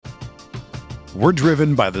We're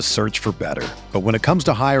driven by the search for better. But when it comes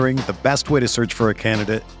to hiring, the best way to search for a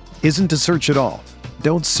candidate isn't to search at all.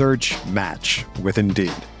 Don't search, match with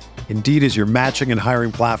Indeed. Indeed is your matching and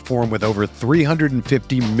hiring platform with over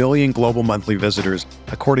 350 million global monthly visitors,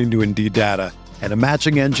 according to Indeed data, and a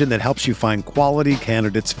matching engine that helps you find quality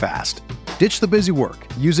candidates fast. Ditch the busy work.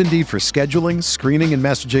 Use Indeed for scheduling, screening, and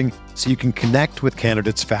messaging so you can connect with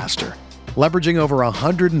candidates faster. Leveraging over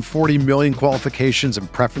 140 million qualifications and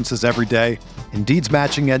preferences every day, Indeed's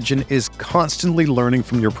matching engine is constantly learning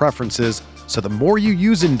from your preferences, so the more you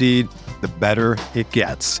use Indeed, the better it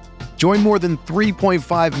gets. Join more than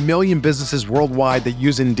 3.5 million businesses worldwide that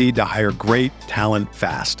use Indeed to hire great talent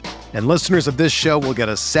fast. And listeners of this show will get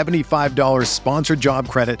a $75 sponsored job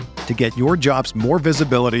credit to get your jobs more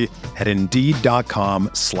visibility at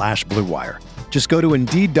Indeed.com/Blue Wire. Just go to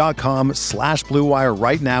Indeed.com/Blue Wire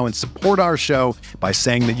right now and support our show by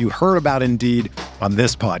saying that you heard about Indeed on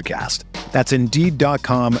this podcast. That's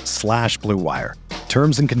Indeed.com/Blue Wire.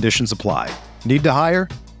 Terms and conditions apply. Need to hire?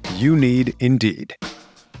 You need Indeed.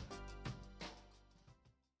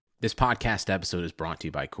 This podcast episode is brought to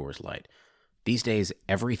you by Coors Light. These days,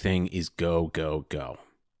 everything is go, go, go.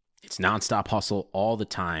 It's nonstop hustle all the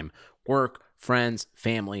time. Work, friends,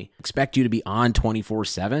 family, expect you to be on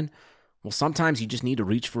 24/7. Well, sometimes you just need to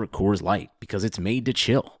reach for a Coors Light because it's made to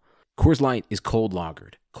chill. Coors Light is cold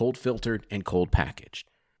lagered, cold filtered, and cold packaged.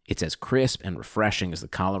 It's as crisp and refreshing as the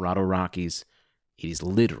Colorado Rockies. It is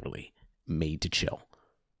literally made to chill.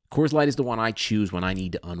 Coors Light is the one I choose when I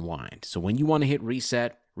need to unwind. So when you want to hit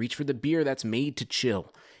reset, reach for the beer that's made to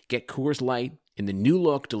chill. Get Coors Light in the new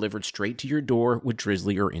look delivered straight to your door with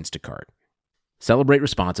Drizzly or Instacart. Celebrate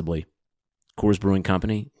responsibly. Coors Brewing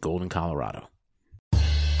Company, Golden, Colorado.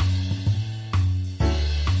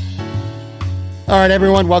 All right,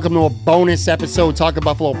 everyone, welcome to a bonus episode, Talking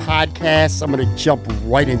Buffalo podcast. I'm going to jump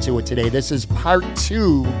right into it today. This is part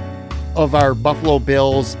 2 of our Buffalo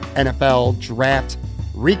Bills NFL draft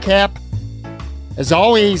recap. As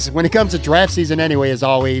always, when it comes to draft season anyway, as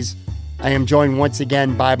always, I am joined once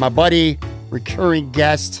again by my buddy, recurring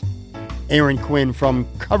guest, Aaron Quinn from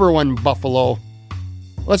Cover One Buffalo.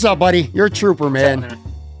 What's up, buddy? You're a trooper, man.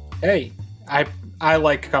 Hey, I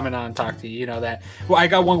like coming on and talk to you. You know that. Well, I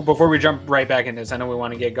got one before we jump right back into this. I know we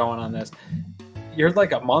want to get going on this. You're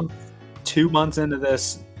like 2 months into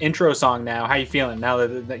this intro song now. How you feeling now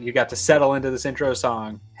that you got to settle into this intro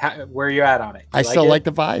song? Where are you at on it? I still like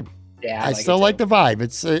the vibe. Yeah, I still like the vibe.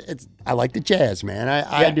 It's I like the jazz, man.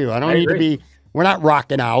 I do. I don't need to be. We're not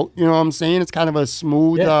rocking out. You know what I'm saying? It's kind of a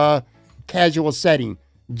smooth, casual setting,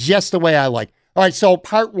 just the way I like. All right, so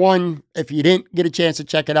part 1. If you didn't get a chance to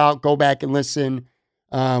check it out, go back and listen.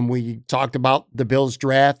 We talked about the Bills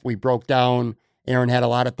draft. We broke down. Aaron had a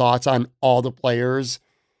lot of thoughts on all the players.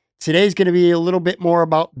 Today's going to be a little bit more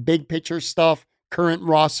about big picture stuff, current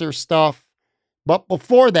roster stuff. But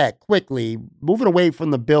before that, quickly, moving away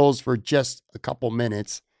from the Bills for just a couple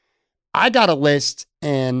minutes, I got a list,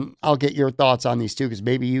 and I'll get your thoughts on these too, because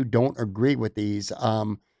maybe you don't agree with these.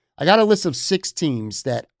 I got a list of 6 teams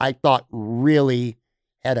that I thought really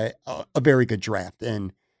had a very good draft,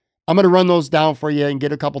 and I'm going to run those down for you and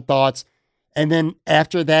get a couple thoughts. And then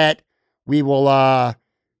after that, we will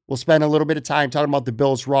we'll spend a little bit of time talking about the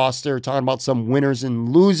Bills roster, talking about some winners and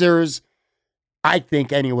losers. I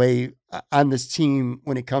think anyway, on this team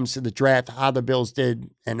when it comes to the draft, how the Bills did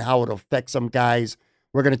and how it'll affect some guys.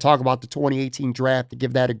 We're going to talk about the 2018 draft to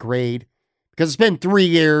give that a grade because it's been 3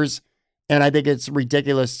 years, and I think it's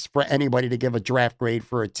ridiculous for anybody to give a draft grade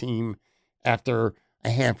for a team after a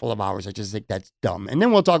handful of hours. I just think that's dumb. And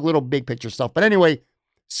then we'll talk a little big picture stuff. But anyway,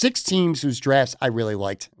 6 teams whose drafts I really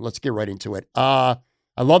liked. Let's get right into it. I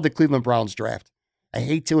love the Cleveland Browns draft. I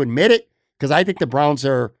hate to admit it because I think the Browns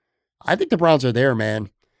are there, man.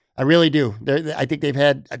 I really do. I think they've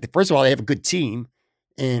had, first of all, they have a good team.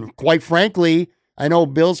 And quite frankly, I know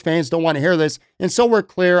Bills fans don't want to hear this. And so we're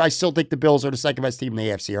clear. I still think the Bills are the second best team in the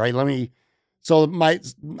AFC. All right,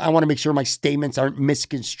 I want to make sure my statements aren't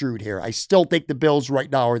misconstrued here. I still think the Bills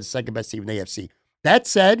right now are the second best team in the AFC. That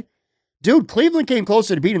said, dude, Cleveland came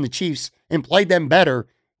closer to beating the Chiefs and played them better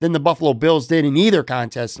than the Buffalo Bills did in either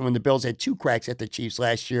contest when the Bills had 2 cracks at the Chiefs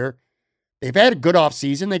last year. They've had a good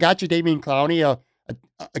offseason. They got you Dameon Clowney,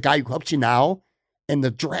 a guy who helps you now. And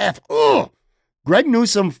the draft, Greg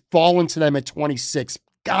Newsome falling to them at 26.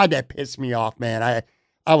 God, that pissed me off, man.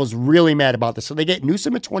 I was really mad about this. So they get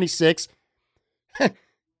Newsome at 26.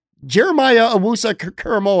 Jeremiah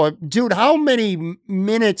Owusu-Koramoah, dude, how many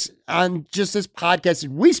minutes on just this podcast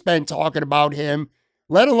did we spend talking about him,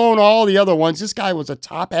 let alone all the other ones? This guy was a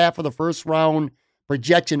top half of the first round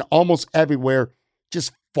projection almost everywhere,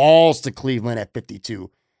 just falls to Cleveland at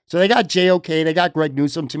 52. So they got JOK, they got Greg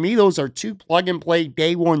Newsome. To me, those are two plug-and-play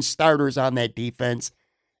day one starters on that defense.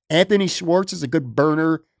 Anthony Schwartz is a good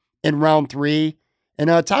burner in round 3. And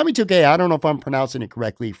Tommy Togiai, I don't know if I'm pronouncing it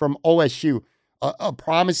correctly, from OSU, a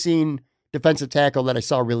promising defensive tackle that I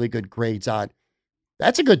saw really good grades on.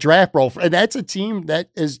 That's a good draft, bro. And that's a team that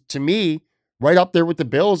is, to me, right up there with the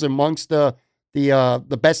Bills amongst the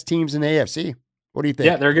best teams in the AFC. What do you think?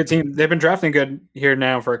 Yeah, they're a good team. They've been drafting good here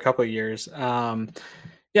now for a couple of years.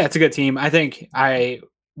 Yeah, it's a good team. I think I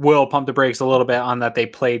will pump the brakes a little bit on that they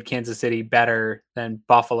played Kansas City better than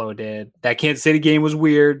Buffalo did. That Kansas City game was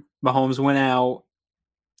weird. Mahomes went out.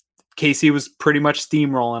 KC was pretty much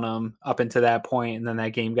steamrolling them up until that point, and then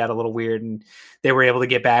that game got a little weird, and they were able to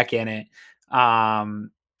get back in it.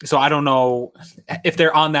 So I don't know if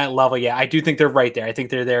they're on that level yet. I do think they're right there. I think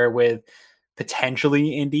they're there with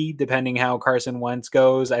potentially Indy, depending how Carson Wentz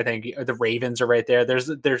goes. I think the Ravens are right there.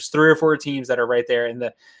 There's 3 or 4 teams that are right there,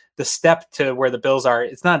 and the step to where the Bills are,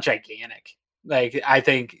 it's not gigantic. Like, I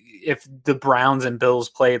think if the Browns and Bills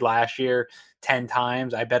played last year 10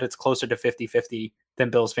 times, I bet it's closer to 50-50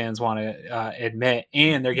 than Bills fans want to admit.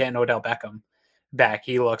 And they're getting Odell Beckham back.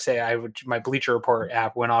 He looks, my Bleacher Report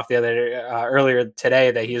app went off earlier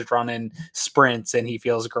today that he's running sprints and he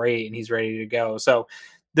feels great and he's ready to go. So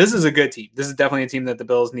this is a good team. This is definitely a team that the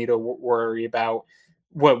Bills need to worry about.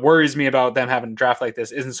 What worries me about them having a draft like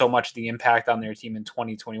this isn't so much the impact on their team in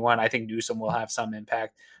 2021. I think Newsome will have some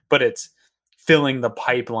impact, but it's filling the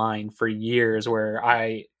pipeline for years where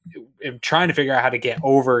I am trying to figure out how to get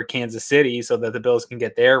over Kansas City so that the Bills can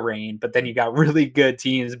get their reign. But then you got really good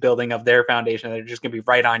teams building up their foundation that are just going to be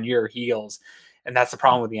right on your heels. And that's the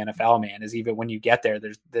problem with the NFL, man, is even when you get there,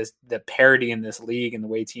 there's the parity in this league and the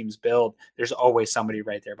way teams build, there's always somebody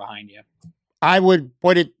right there behind you. I would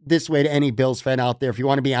put it this way to any Bills fan out there, if you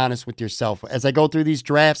want to be honest with yourself. As I go through these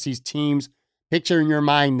drafts, these teams, picture in your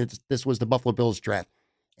mind that this was the Buffalo Bills draft.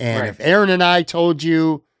 And if Aaron and I told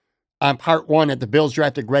you on part 1 that the Bills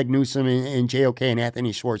drafted Greg Newsome and JOK and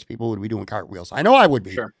Anthony Schwartz, people would be doing cartwheels. I know I would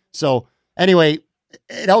be. Sure. So anyway,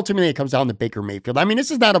 ultimately it comes down to Baker Mayfield. I mean, this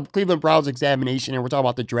is not a Cleveland Browns examination, and we're talking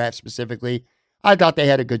about the draft specifically. I thought they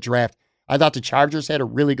had a good draft. I thought the Chargers had a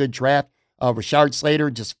really good draft. Rashard Slater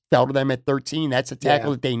just fell to them at 13. That's a tackle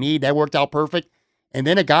that they need. That worked out perfect. And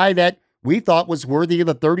then a guy that we thought was worthy of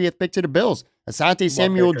the 30th pick to the Bills, Asante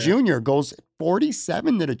Samuel Jr. goes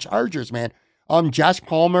 47 to the Chargers, man. Josh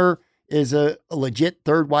Palmer is a legit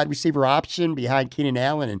third wide receiver option behind Keenan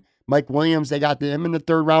Allen and Mike Williams. They got them in the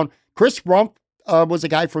 3rd round. Chris Rumph was a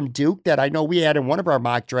guy from Duke that I know we had in one of our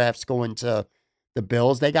mock drafts going to the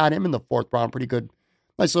Bills. They got him in the 4th round. Pretty good,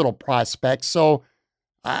 nice little prospect. So,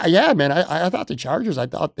 yeah, man, I thought the Chargers, I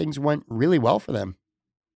thought things went really well for them.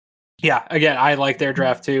 Yeah, again, I like their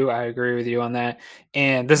draft too. I agree with you on that.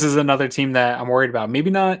 And this is another team that I'm worried about. Maybe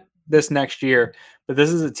not this next year, but this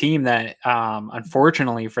is a team that,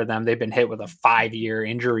 unfortunately for them, they've been hit with a 5-year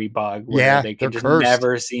injury bug where they can just cursed.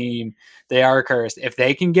 Never seem, they are cursed. If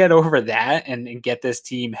they can get over that and get this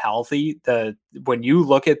team healthy, when you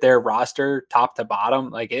look at their roster top to bottom,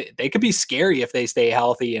 like they could be scary if they stay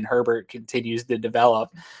healthy and Herbert continues to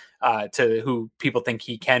develop to who people think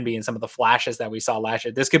he can be in some of the flashes that we saw last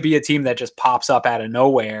year. This could be a team that just pops up out of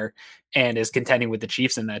nowhere and is contending with the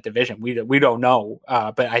Chiefs in that division. We don't know,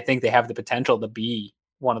 but I think they have the potential to be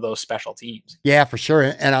one of those special teams. Yeah, for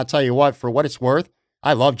sure. And I'll tell you what, for what it's worth,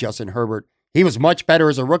 I love Justin Herbert. He was much better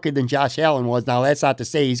as a rookie than Josh Allen was. Now, that's not to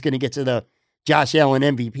say he's going to get to the Josh Allen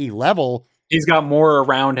MVP level. He's got more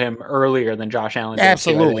around him earlier than Josh Allen did.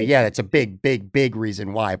 Absolutely. Yeah, that's a big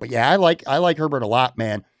reason why. But yeah, I like Herbert a lot,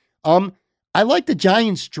 man. I like the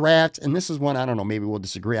Giants draft, and this is one I don't know, maybe we'll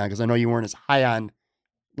disagree on because I know you weren't as high on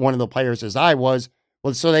one of the players as I was.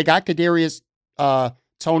 Well, so they got Kadarius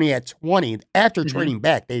Toney at 20 after trading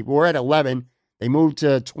back. They were at 11. They moved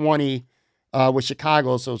to 20 with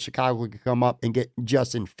Chicago, so Chicago could come up and get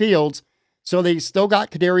Justin Fields. So they still got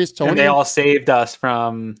Kadarius Toney. And they all saved us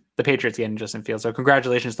from the Patriots getting Justin Fields. So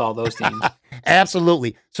congratulations to all those teams.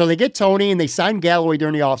 Absolutely. So they get Toney and they signed Galloway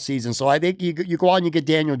during the offseason. So I think you go out and you get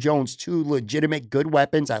Daniel Jones, 2 legitimate good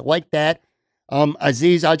weapons. I like that.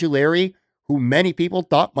 Azeez Ojulari, who many people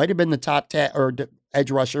thought might have been the top edge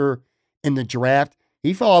rusher in the draft.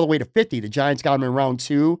 He fell all the way to 50. The Giants got him in round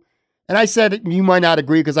 2. And I said, you might not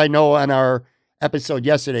agree because I know on our episode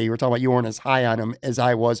yesterday, you were talking about you weren't as high on him as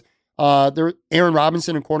I was. Aaron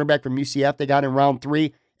Robinson, a cornerback from UCF, they got in round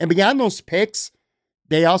 3. And beyond those picks,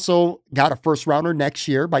 they also got a first rounder next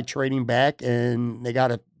year by trading back, and they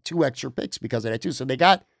got 2 extra picks because of that too. So they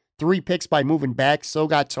got 3 picks by moving back. So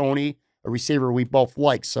got Toney, a receiver we both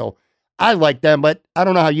like. So I like them, but I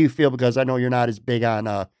don't know how you feel because I know you're not as big on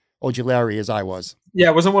Ojulari as I was. Yeah,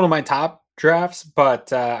 it wasn't one of my top drafts,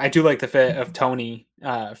 but I do like the fit of Tony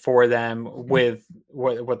for them with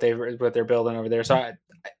what they're building over there. So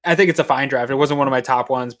I think it's a fine draft. It wasn't one of my top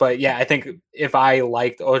ones, but yeah, I think if I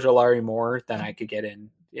liked Ojulari more, then I could get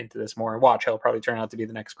into this more and watch. He'll probably turn out to be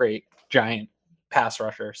the next great giant pass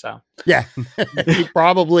rusher. So yeah,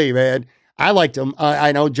 probably, man. I liked him.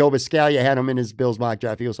 I know Joe Biscaglia had him in his Bills mock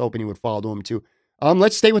draft. He was hoping he would fall to him too.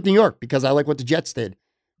 Let's stay with New York because I like what the Jets did.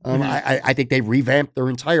 I think they revamped their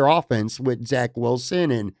entire offense with Zach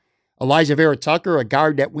Wilson and Elijah Vera Tucker, a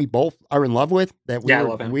guard that we both are in love with. That I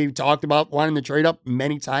love him. We've talked about wanting to trade up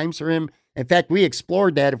many times for him. In fact, we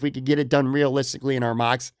explored that if we could get it done realistically in our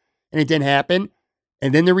mocks, and it didn't happen.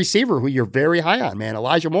 And then the receiver, who you're very high on, man,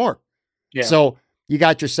 Elijah Moore. Yeah. So you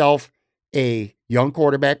got yourself a young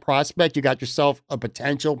quarterback prospect. You got yourself a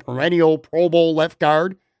potential perennial Pro Bowl left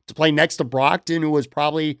guard to play next to Brockton, who was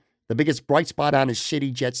probably the biggest bright spot on his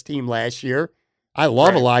shitty Jets team last year. I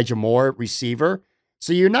love Elijah Moore, receiver.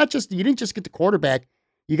 So you didn't just get the quarterback,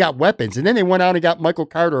 you got weapons. And then they went out and got Michael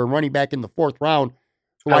Carter, a running back in the 4th round,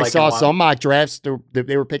 who I saw some mock drafts.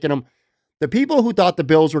 They were picking him. The people who thought the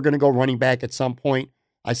Bills were going to go running back at some point,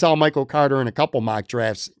 I saw Michael Carter in a couple mock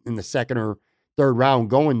drafts in the 2nd or 3rd round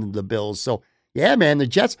going to the Bills. So yeah, man, the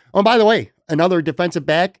Jets. Oh, by the way, another defensive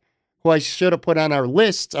back who I should have put on our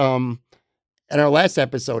list in our last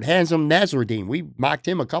episode, Hamza Nasruddin. We mocked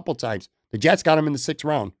him a couple times. The Jets got him in the 6th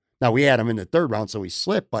round. Now, we had him in the 3rd round, so he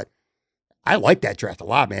slipped, but I like that draft a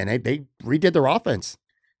lot, man. They redid their offense.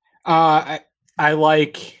 I don't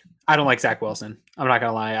like Zach Wilson. I'm not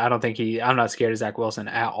going to lie. I'm not scared of Zach Wilson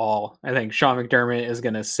at all. I think Sean McDermott is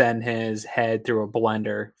going to send his head through a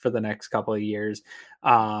blender for the next couple of years.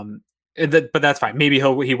 But that's fine. Maybe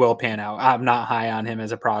he will pan out. I'm not high on him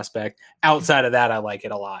as a prospect. Outside of that, I like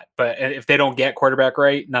it a lot. But if they don't get quarterback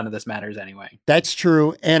right, none of this matters anyway. That's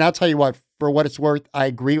true. And I'll tell you what, for what it's worth, I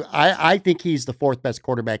agree. I think he's the 4th best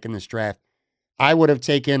quarterback in this draft. I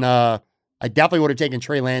definitely would have taken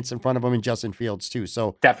Trey Lance in front of him and Justin Fields too.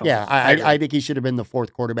 So definitely. Yeah, I think he should have been the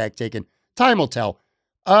 4th quarterback taken. Time will tell.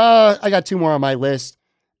 I got 2 more on my list.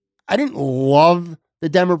 I didn't love the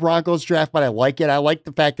Denver Broncos draft, but I like it. I like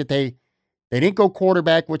the fact that they didn't go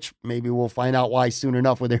quarterback, which maybe we'll find out why soon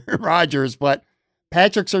enough with Aaron Rodgers, but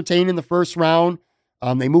Patrick Surtain in the 1st round.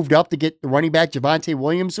 They moved up to get the running back Javonte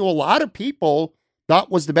Williams, who a lot of people thought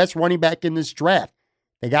was the best running back in this draft.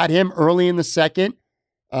 They got him early in the 2nd.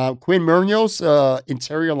 Quinn Munoz,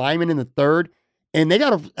 interior lineman in the 3rd. And they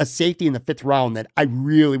got a safety in the 5th round that I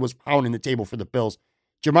really was pounding the table for the Bills.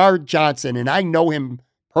 Jamar Johnson, and I know him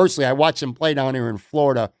personally. I watched him play down here in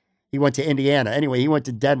Florida. He went to Indiana. Anyway, he went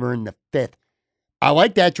to Denver in the 5th. I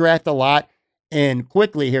like that draft a lot. And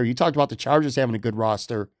quickly here, you talked about the Chargers having a good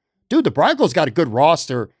roster. Dude, the Broncos got a good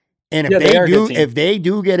roster. And if they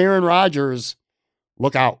do get Aaron Rodgers,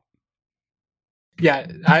 look out. Yeah,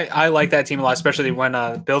 I like that team a lot, especially when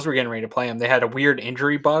Bills were getting ready to play them. They had a weird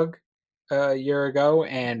injury bug a year ago,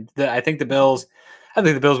 and I think the Bills would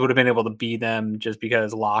have been able to beat them just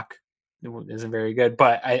because Locke isn't very good.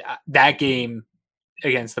 But that game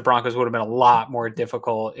against the Broncos would have been a lot more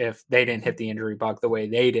difficult if they didn't hit the injury bug the way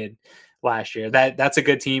they did last year. That's a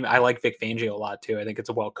good team. I like Vic Fangio a lot too. I think it's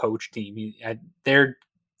a well-coached team.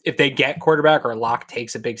 If they get quarterback or Locke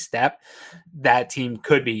takes a big step, that team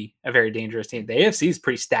could be a very dangerous team. The AFC is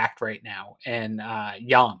pretty stacked right now and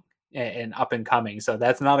young and up and coming. So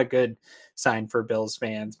that's not a good sign for Bills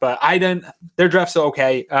fans, but their draft's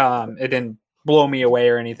okay. It didn't blow me away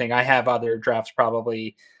or anything. I have other drafts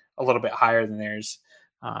probably a little bit higher than theirs.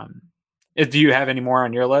 Do you have any more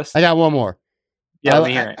on your list? I got one more. Yeah, let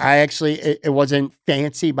me hear it. I actually, it wasn't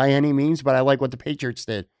fancy by any means, but I like what the Patriots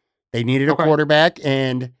did. They needed a quarterback,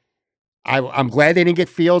 and I'm glad they didn't get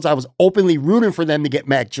Fields. I was openly rooting for them to get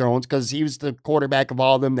Mac Jones because he was the quarterback of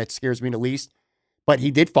all of them that scares me the least. But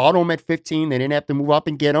he did fall to him at 15. They didn't have to move up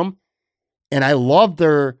and get him. And I love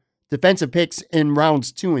their defensive picks in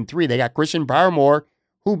rounds 2 and 3. They got Christian Barmore,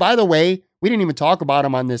 who, by the way, we didn't even talk about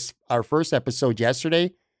him on our first episode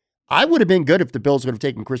yesterday. I would have been good if the Bills would have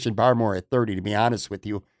taken Christian Barmore at 30, to be honest with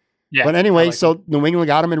you. Yeah, but anyway, so New England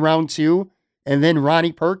got him in round 2. And then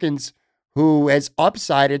Ronnie Perkins, who has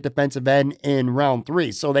upside at defensive end in round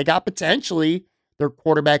 3. So they got potentially their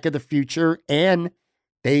quarterback of the future, and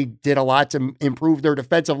they did a lot to improve their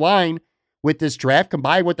defensive line with this draft,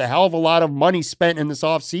 combined with a hell of a lot of money spent in this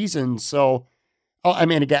offseason. So, I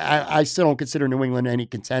mean, again, I still don't consider New England any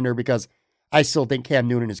contender because I still think Cam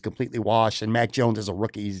Newton is completely washed, and Mac Jones as a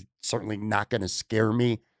rookie is certainly not going to scare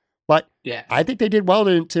me. But yeah, I think they did well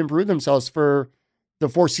to improve themselves for the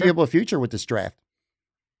foreseeable future with this draft.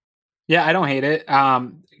 Yeah, I don't hate it.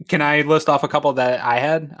 Can I list off a couple that I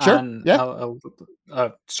had Sure. on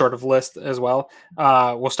a sort of list as well?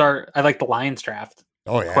 We'll start. I like the Lions draft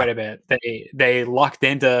quite a bit. They lucked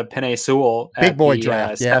into Penei Sewell Big at boy the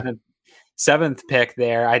draft. seventh pick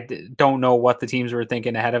there. Don't know what the teams were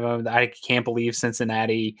thinking ahead of him. I can't believe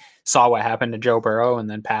Cincinnati saw what happened to Joe Burrow and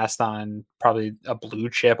then passed on probably a blue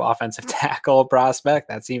chip offensive tackle prospect.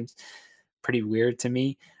 That seems pretty weird to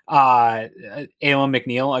me. Alan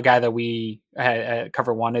McNeil, a guy that we had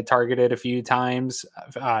Cover One had targeted a few times,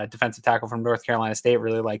 defensive tackle from North Carolina State,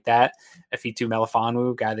 really like that. Afitu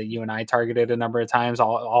Melifonwu, guy that you and I targeted a number of times.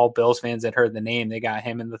 All Bills fans that heard the name, they got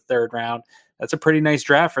him in the third round. That's a pretty nice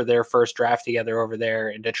draft for their first draft together over there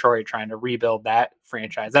in Detroit, trying to rebuild that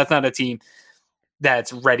franchise. That's not a team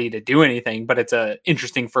that's ready to do anything, but it's an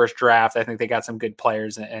interesting first draft. I think they got some good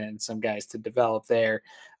players and some guys to develop there.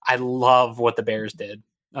 I love what the Bears did.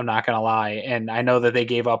 I'm not going to lie. And I know that they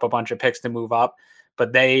gave up a bunch of picks to move up,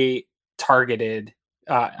 but they targeted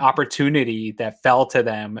opportunity that fell to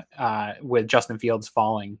them with Justin Fields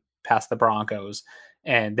falling past the Broncos.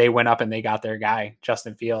 And they went up and they got their guy,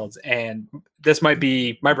 Justin Fields. And this might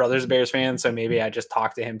be, my brother's a Bears fan, so maybe I just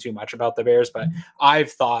talked to him too much about the Bears, but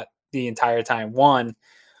I've thought the entire time, one,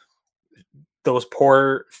 those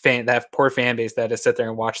poor fan base that has sit there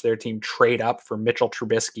and watch their team trade up for Mitchell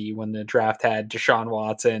Trubisky when the draft had Deshaun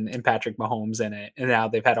Watson and Patrick Mahomes in it. And now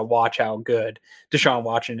they've had to watch how good Deshaun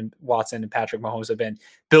Watson and Patrick Mahomes have been.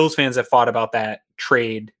 Bills fans have fought about that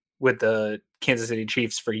trade with the Kansas City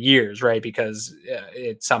Chiefs for years, right? Because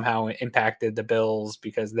it somehow impacted the Bills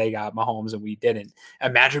because they got Mahomes and we didn't.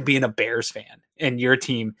 Imagine being a Bears fan and your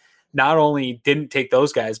team not only didn't take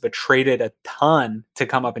those guys, but traded a ton to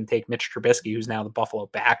come up and take Mitch Trubisky, who's now the Buffalo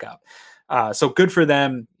backup. So good for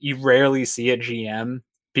them. You rarely see a GM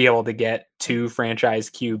be able to get two franchise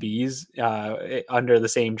QBs under the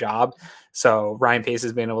same job. So Ryan Pace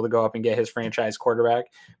has been able to go up and get his franchise quarterback.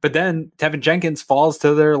 But then Tevin Jenkins falls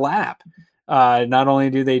to their lap. Not only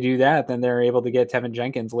do they do that, then they're able to get Tevin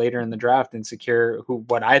Jenkins later in the draft and secure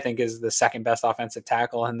what I think is the second best offensive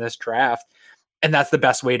tackle in this draft. And that's the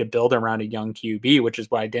best way to build around a young QB, which is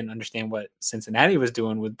why I didn't understand what Cincinnati was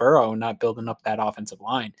doing with Burrow, not building up that offensive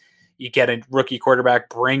line. You get a rookie quarterback,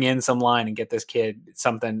 bring in some line and get this kid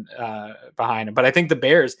something behind him. But I think the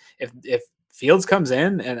Bears, if Fields comes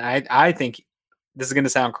in, and I think this is going to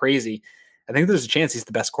sound crazy, I think there's a chance he's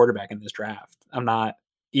the best quarterback in this draft. I'm not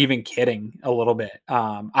even kidding a little bit.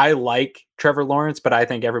 I like Trevor Lawrence, but I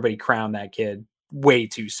think everybody crowned that kid way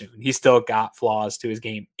too soon. He's still got flaws to his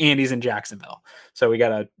game, and he's in Jacksonville. So we got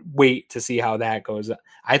to wait to see how that goes.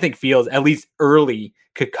 I think Fields, at least early,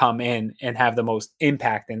 could come in and have the most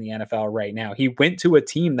impact in the NFL right now. He went to a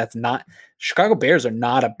team that's not, Chicago Bears are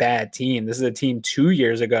not a bad team. This is a team 2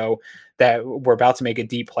 years ago that were about to make a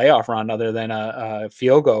deep playoff run other than a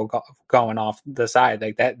field goal going off the side.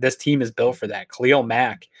 Like that, this team is built for that. Khalil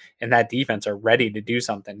Mack and that defense are ready to do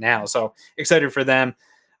something now. So excited for them.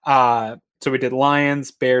 So we did Lions,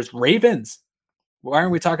 Bears, Ravens. Why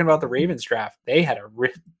aren't we talking about the Ravens draft? They had a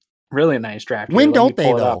really nice draft. When don't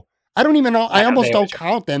they, though? I don't even know. I almost don't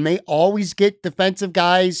count them. They always get defensive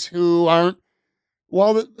guys who aren't,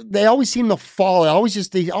 well, they always seem to fall. They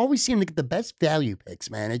always seem to get the best value picks,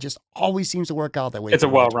 man. It just always seems to work out that way. It's a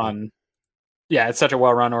well-run. Yeah, it's such a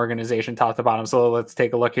well-run organization, top to bottom. So let's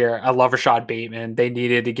take a look here. I love Rashad Bateman. They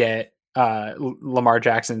needed to get Lamar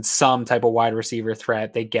Jackson some type of wide receiver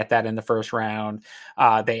threat. They get that in the first round.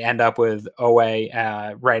 They end up with Owe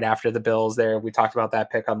right after the Bills there. We talked about that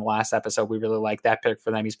pick on the last episode. We really like that pick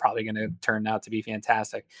for them. He's probably going to turn out to be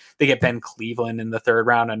fantastic. They get Ben Cleveland in the third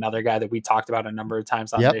round, another guy that we talked about a number of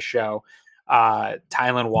times on this show.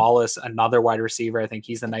 Tylan Wallace, another wide receiver. I think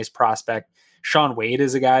he's a nice prospect. Shaun Wade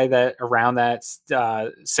is a guy that around that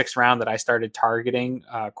sixth round that I started targeting,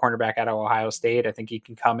 cornerback out of Ohio State. I think he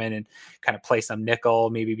can come in and kind of play some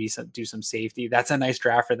nickel, maybe do some safety. That's a nice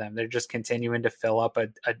draft for them. They're just continuing to fill up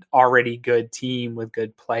an already good team with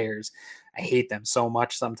good players. I hate them so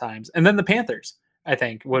much sometimes. And then the Panthers, I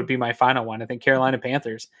think, would be my final one. I think Carolina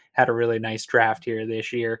Panthers had a really nice draft here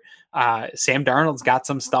this year. Sam Darnold's got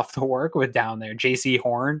some stuff to work with down there. J.C.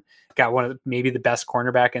 Horn got one of maybe the best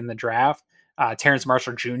cornerback in the draft. Terrence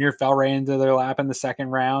Marshall Jr. fell right into their lap in the second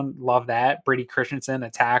round. Love that. Brady Christensen,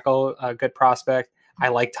 a tackle, a good prospect. I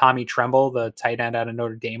like Tommy Tremble, the tight end out of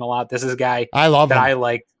Notre Dame, a lot. This is a guy I love that him. I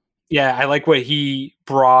like. Yeah, I like what he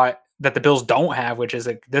brought that the Bills don't have, which is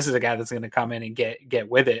this is a guy that's going to come in and get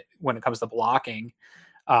with it when it comes to blocking.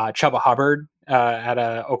 Chuba Hubbard out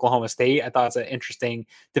of Oklahoma State. I thought it's an interesting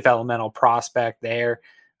developmental prospect there.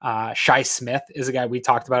 Shi Smith is a guy we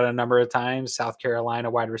talked about a number of times. South Carolina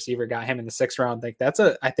wide receiver, got him in the 6th round.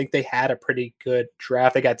 I think they had a pretty good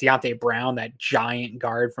draft. They got Deontay Brown, that giant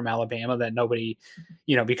guard from Alabama that nobody,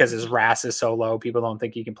 because his RAS is so low, people don't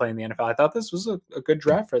think he can play in the NFL. I thought this was a good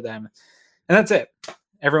draft for them. And that's it.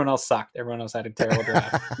 Everyone else sucked. Everyone else had a terrible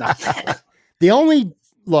draft. No. The only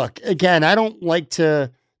look, again, I don't like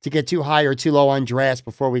to get too high or too low on drafts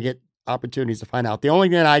before we get opportunities to find out. The only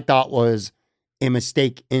thing I thought was a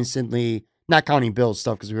mistake instantly, not counting Bill's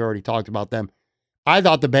stuff because we already talked about them. I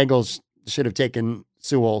thought the Bengals should have taken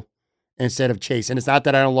Sewell instead of Chase. And it's not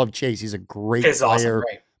that I don't love Chase. He's a great player. Awesome,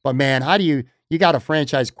 right? But man, how do you got a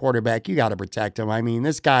franchise quarterback. You got to protect him. I mean,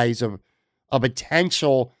 this guy's a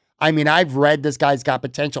potential. I mean, I've read this guy's got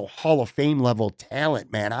potential Hall of Fame level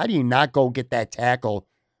talent, man. How do you not go get that tackle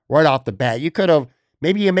right off the bat? You could have,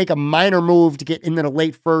 maybe you make a minor move to get into the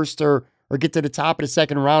late first or get to the top of the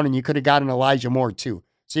 2nd round, and you could have gotten Elijah Moore too.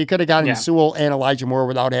 So you could have gotten Sewell and Elijah Moore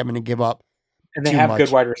without having to give up. And they have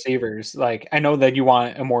good wide receivers. Like, I know that you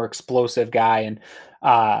want a more explosive guy, and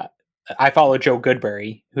I follow Joe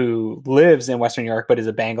Goodberry, who lives in Western New York, but is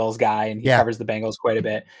a Bengals guy, and he covers the Bengals quite a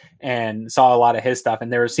bit, and saw a lot of his stuff.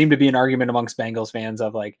 And there seemed to be an argument amongst Bengals fans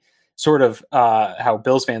of like, sort of how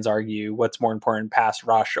Bills fans argue what's more important, pass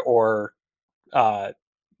rush or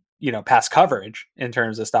pass coverage in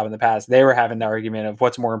terms of stopping the pass. They were having the argument of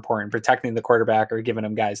what's more important, protecting the quarterback or giving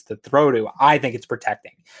them guys to throw to. I think it's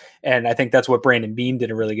protecting. And I think that's what Brandon Beane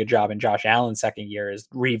did a really good job in Josh Allen's 2nd year, is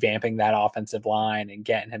revamping that offensive line and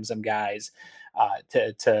getting him some guys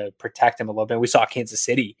to protect him a little bit. We saw Kansas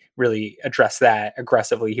City really address that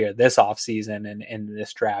aggressively here this offseason and in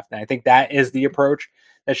this draft. And I think that is the approach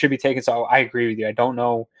that should be taken. So I agree with you. I don't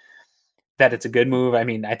know that it's a good move. I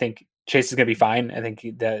mean, I think Chase is going to be fine. I think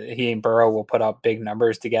that he and Burrow will put up big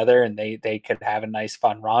numbers together, and they could have a nice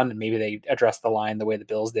fun run, and maybe they address the line the way the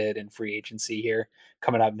Bills did in free agency here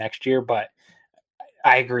coming up next year. But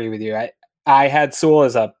I agree with you. I had Sewell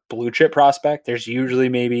as a blue chip prospect. There's usually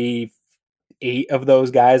maybe 8 of those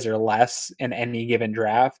guys or less in any given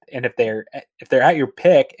draft. And if they're at your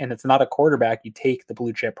pick and it's not a quarterback, you take the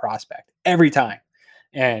blue chip prospect every time.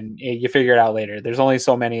 And you figure it out later. There's only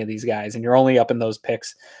so many of these guys, and you're only up in those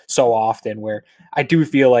picks so often, where I do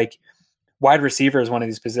feel like wide receiver is one of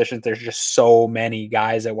these positions. There's just so many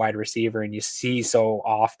guys at wide receiver, and you see so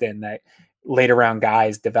often that later round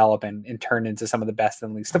guys develop and turn into some of the best in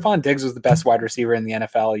the league. Stephon Diggs was the best wide receiver in the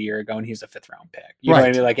NFL a year ago, and he's a 5th round pick. You know what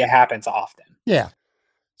I mean? Like, it happens often. Yeah.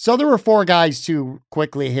 So there were 4 guys too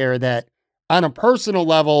quickly here that on a personal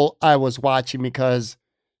level I was watching because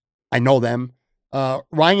I know them.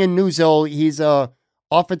 Ryan Newsill, he's a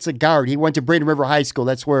offensive guard. He went to Braden River High School.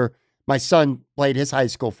 That's where my son played his high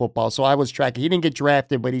school football. So I was tracking. He didn't get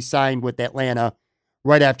drafted, but he signed with Atlanta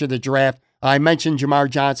right after the draft. I mentioned Jamar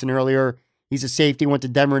Johnson earlier. He's a safety, went to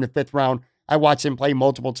Denver in the 5th round. I watched him play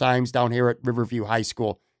multiple times down here at Riverview High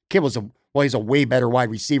School. Kid was he's a way better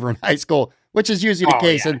wide receiver in high school, which is usually the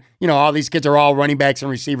case. Yeah. And, all these kids are all running backs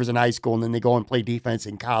and receivers in high school, and then they go and play defense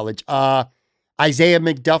in college. Isaiah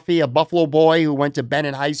McDuffie, a Buffalo boy who went to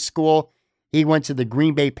Bennett High School. He went to the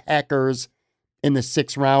Green Bay Packers in the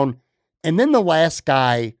 6th round. And then the last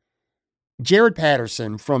guy, Jared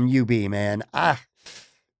Patterson from UB, man.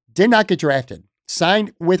 Did not get drafted.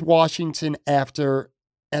 Signed with Washington after.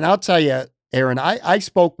 And I'll tell you, Aaron, I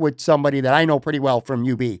spoke with somebody that I know pretty well from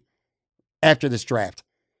UB after this draft.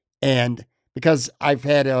 And because I've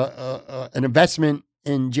had an investment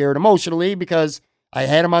in Jared emotionally, because I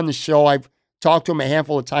had him on the show. I've talked to him a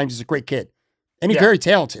handful of times. He's a great kid. And he's very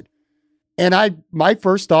talented. And my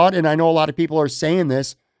first thought, and I know a lot of people are saying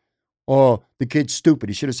this, oh, the kid's stupid.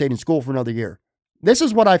 He should have stayed in school for another year. This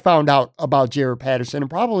is what I found out about Jared Patterson, and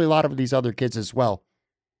probably a lot of these other kids as well.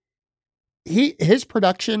 His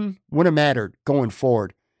production wouldn't have mattered going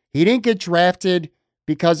forward. He didn't get drafted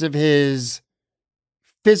because of his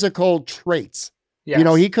physical traits.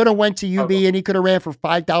 Yes. He could have went to UB and he could have ran for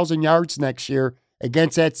 5,000 yards next year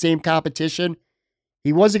against that same competition.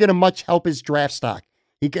 He wasn't going to much help his draft stock.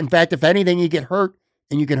 In fact, if anything, he get hurt,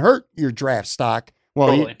 and you can hurt your draft stock.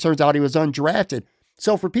 Well, It turns out he was undrafted.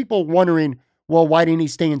 So for people wondering, well, why didn't he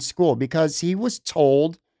stay in school? Because he was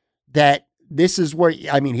told that this is where, he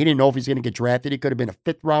didn't know if he's going to get drafted. He could have been a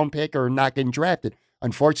 5th round pick or not getting drafted.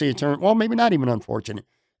 Unfortunately, maybe not even unfortunate.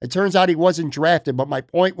 It turns out he wasn't drafted. But my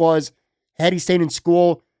point was, had he stayed in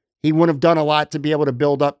school, he wouldn't have done a lot to be able to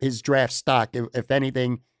build up his draft stock. If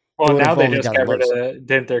anything, well, now they just got rid of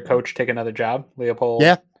didn't their coach take another job, Leopold?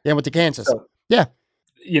 Yeah, went to Kansas. So, yeah.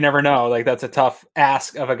 You never know. Like, that's a tough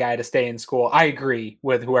ask of a guy to stay in school. I agree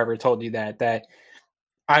with whoever told you that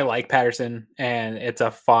I like Patterson, and it's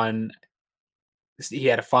a fun He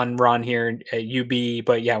had a fun run here at UB,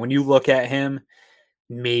 but yeah, when you look at him,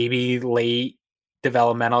 maybe late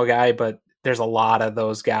developmental guy, but there's a lot of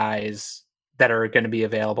those guys that are going to be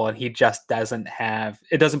available, and he just doesn't have,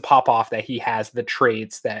 it doesn't pop off that he has the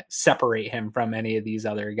traits that separate him from any of these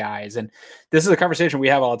other guys. And this is a conversation we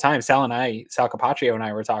have all the time. Sal Capaccio and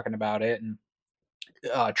I were talking about it, and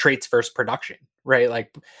traits versus production, right?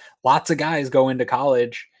 Like lots of guys go into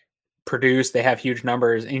college, produce, they have huge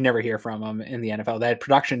numbers, and you never hear from them in the NFL. That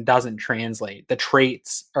production doesn't translate. The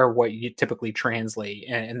traits are what you typically translate,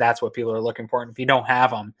 and that's what people are looking for. And if you don't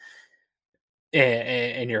have them,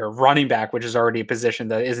 and you're a running back, which is already a position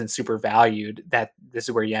that isn't super valued, that this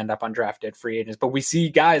is where you end up undrafted free agents. But we see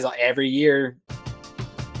guys every year.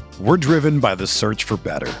 We're driven by the search for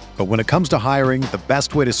better. But when it comes to hiring, the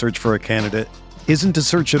best way to search for a candidate isn't to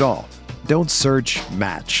search at all. Don't search,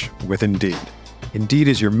 match with Indeed. Indeed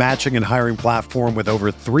is your matching and hiring platform with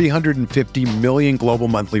over 350 million global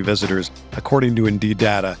monthly visitors, according to Indeed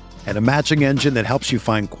data, and a matching engine that helps you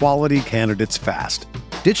find quality candidates fast.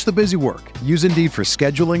 Ditch the busy work. Use Indeed for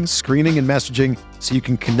scheduling, screening, and messaging so you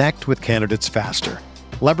can connect with candidates faster.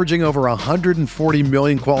 Leveraging over 140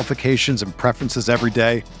 million qualifications and preferences every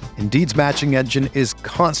day, Indeed's matching engine is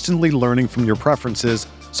constantly learning from your preferences,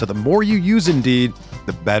 so the more you use Indeed,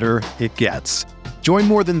 the better it gets. Join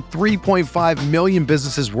more than 3.5 million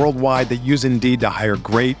businesses worldwide that use Indeed to hire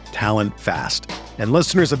great talent fast. And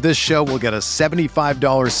listeners of this show will get a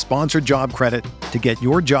 $75 sponsored job credit to get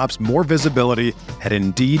your jobs more visibility at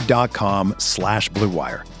Indeed.com/Blue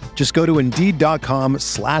Wire. Just go to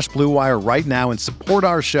Indeed.com/Blue Wire right now and support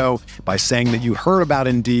our show by saying that you heard about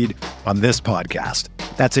Indeed on this podcast.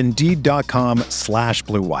 That's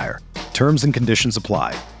Indeed.com/Blue Wire. Terms and conditions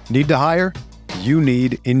apply. Need to hire? You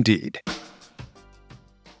need Indeed.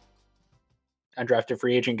 Undrafted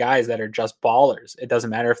free agent guys that are just ballers. It doesn't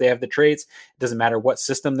matter if they have the traits. It doesn't matter what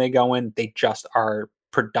system they go in. They just are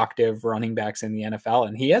productive running backs in the NFL,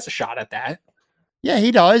 and he has a shot at that. Yeah,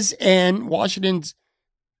 he does. And Washington's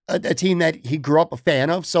a team that he grew up a fan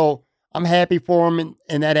of, so I'm happy for him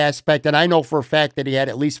in that aspect. And I know for a fact that he had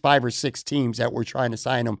at least 5 or 6 teams that were trying to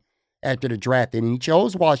sign him after the draft, and he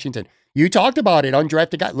chose Washington. You talked about it,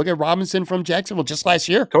 undrafted guy. Look at Robinson from Jacksonville just last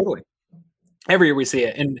year. Totally. Every year we see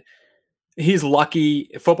it. And he's lucky.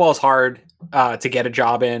 Football is hard to get a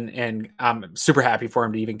job in, and I'm super happy for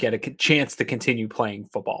him to even get a chance to continue playing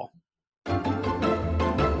football.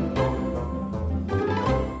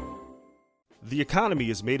 The economy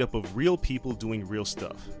is made up of real people doing real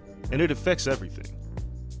stuff, and it affects everything.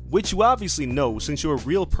 Which you obviously know since you're a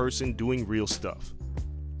real person doing real stuff.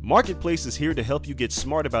 Marketplace is here to help you get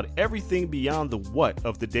smart about everything beyond the what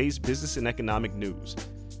of the day's business and economic news.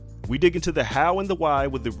 We dig into the how and the why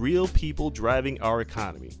with the real people driving our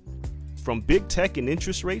economy. From big tech and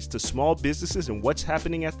interest rates to small businesses and what's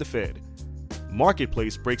happening at the Fed.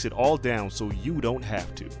 Marketplace breaks it all down so you don't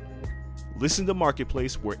have to. Listen to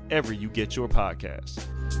Marketplace wherever you get your podcasts.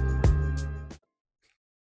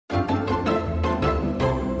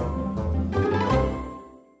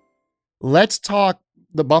 Let's talk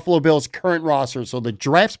the Buffalo Bills' current roster. So the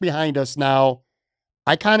draft's behind us now.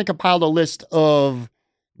 I kind of compiled a list of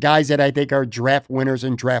guys that I think are draft winners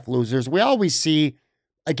and draft losers. We always see,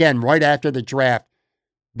 again, right after the draft,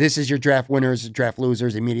 this is your draft winners and draft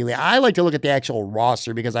losers immediately. I like to look at the actual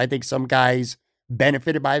roster because I think some guys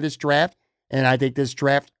benefited by this draft, and I think this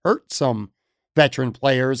draft hurt some veteran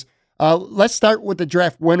players. Let's start with the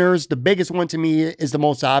draft winners. The biggest one to me is the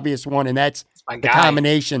most obvious one, and that's the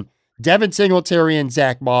combination. Devin Singletary and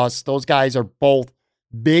Zach Moss, those guys are both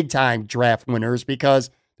big-time draft winners because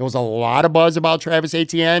there was a lot of buzz about Travis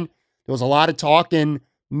Etienne. There was a lot of talk in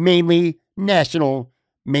mainly national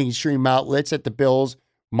mainstream outlets that the Bills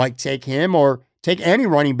might take him or take any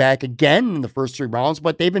running back again in the first 3 rounds,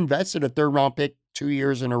 but they've invested a 3rd-round pick 2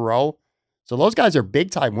 years in a row. So those guys are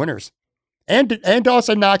big-time winners. And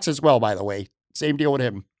Dawson Knox as well, by the way. Same deal with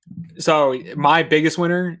him. So my biggest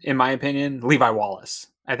winner, in my opinion, Levi Wallace,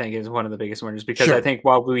 I think is one of the biggest winners because I think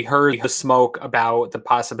while we heard the smoke about the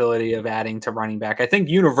possibility of adding to running back, I think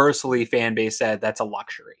universally fan base said that's a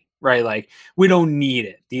luxury, right? Like we don't need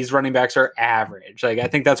it. These running backs are average. Like I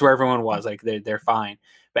think that's where everyone was like, they're fine.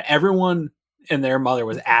 But everyone and their mother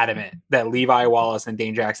was adamant that Levi Wallace and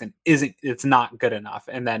Dane Jackson it's not good enough.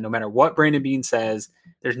 And that no matter what Brandon Beane says,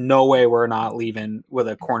 there's no way we're not leaving with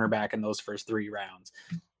a cornerback in those first 3 rounds.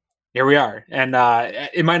 Here we are. And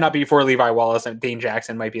it might not be for Levi Wallace, and Dane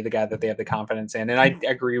Jackson might be the guy that they have the confidence in. And I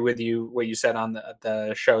agree with you, what you said on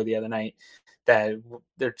the show the other night, that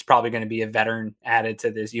there's probably going to be a veteran added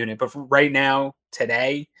to this unit. But for right now,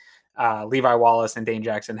 today, Levi Wallace and Dane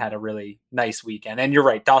Jackson had a really nice weekend. And you're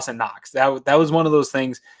right, Dawson Knox. That was one of those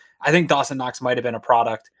things. I think Dawson Knox might have been a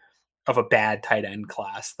product of a bad tight end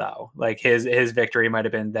class, though. Like his victory might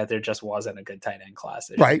have been that there just wasn't a good tight end class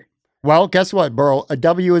this right. year. Well, guess what, Burrow? A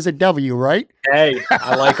W is a W, right? Hey,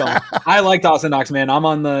 I like him. I like Dawson Knox, man.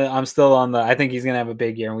 I'm still on the. I think he's gonna have a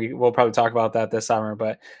big year, and we'll probably talk about that this summer.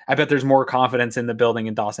 But I bet there's more confidence in the building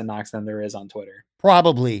in Dawson Knox than there is on Twitter.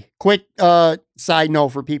 Probably. Quick side note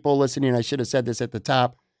for people listening. I should have said this at the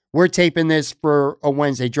top. We're taping this for a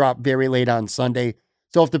Wednesday drop very late on Sunday.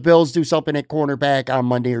 So if the Bills do something at cornerback on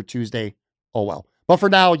Monday or Tuesday, oh well. But for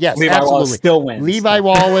now, yes, Levi absolutely. Wallace still wins. Levi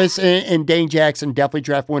Wallace and Dane Jackson, definitely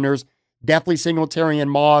draft winners. Definitely Singletary and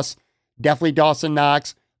Moss. Definitely Dawson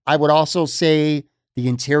Knox. I would also say the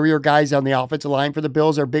interior guys on the offensive line for the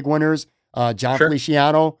Bills are big winners. John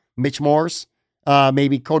Feliciano, Mitch Morse,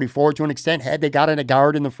 maybe Cody Ford to an extent. Had they gotten a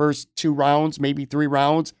guard in the first 2 rounds, maybe 3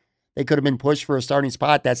 rounds, they could have been pushed for a starting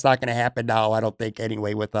spot. That's not going to happen now, I don't think,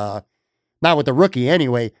 anyway, with not with the rookie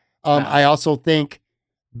anyway. I also think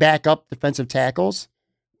backup defensive tackles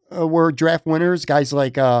were draft winners. Guys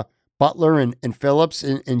like Butler and Phillips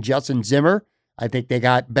and Justin Zimmer. I think they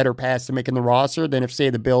got better paths to making the roster than if, say,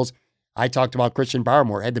 the Bills. I talked about Christian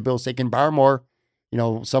Barmore. Had the Bills taken Barmore,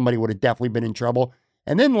 somebody would have definitely been in trouble.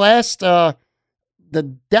 And then last, the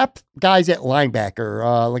depth guys at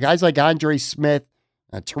linebacker, guys like Andre Smith,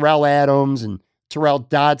 Terrell Adams, and Terrell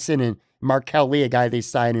Dodson, and Markel Lee, a guy they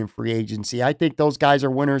signed in free agency. I think those guys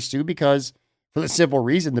are winners too, because for the simple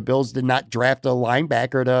reason the Bills did not draft a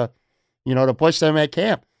linebacker to push them at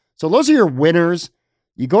camp. So those are your winners.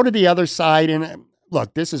 You go to the other side, and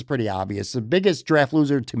look, this is pretty obvious. The biggest draft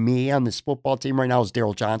loser to me on this football team right now is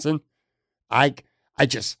Daryl Johnson. I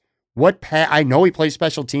know he plays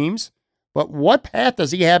special teams, but what path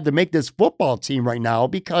does he have to make this football team right now?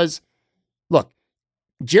 Because, look,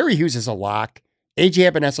 Jerry Hughes is a lock. A.J.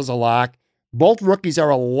 Epinesa is a lock. Both rookies are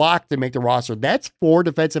a lock to make the roster. That's 4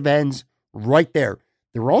 defensive ends right there.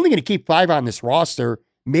 They're only going to keep 5 on this roster,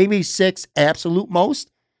 maybe 6 absolute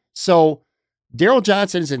most. So Daryl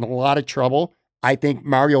Johnson is in a lot of trouble. I think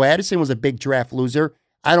Mario Addison was a big draft loser.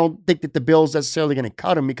 I don't think that the Bills necessarily going to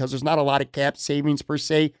cut him because there's not a lot of cap savings per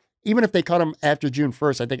se. Even if they cut him after June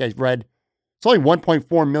 1st, I think I read it's only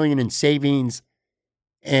 $1.4 million in savings.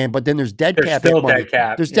 But then there's dead cap. Still dead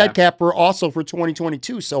cap. There's dead cap for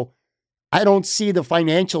 2022. So I don't see the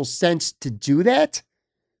financial sense to do that.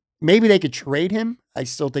 Maybe they could trade him. I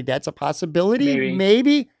still think that's a possibility.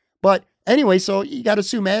 Maybe. But anyway, so you got to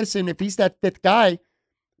assume Addison, if he's that 5th guy,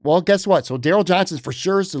 well, guess what? So Daryl Johnson's for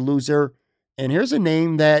sure is the loser. And here's a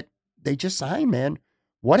name that they just signed, man.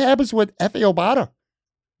 What happens with Efe Obada?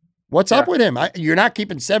 What's up with him? You're not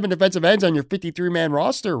keeping 7 defensive ends on your 53-man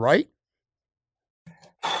roster, right?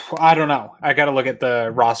 I don't know. I got to look at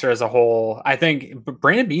the roster as a whole. I think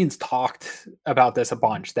Brandon Beane's talked about this a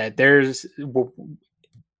bunch, that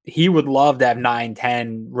he would love to have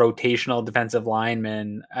 9-10 rotational defensive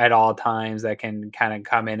linemen at all times that can kind of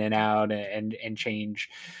come in and out and change,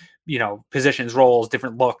 positions, roles,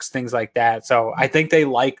 different looks, things like that. So I think they're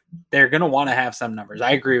going to want to have some numbers.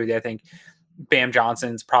 I agree with you. I think Bam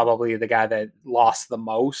Johnson's probably the guy that lost the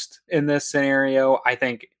most in this scenario. I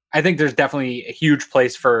think there's definitely a huge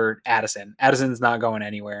place for Addison. Addison's not going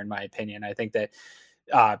anywhere, in my opinion. I think that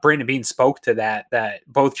Brandon Beane spoke to that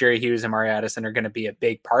both Jerry Hughes and Mario Addison are going to be a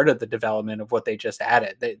big part of the development of what they just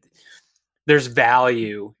added. There's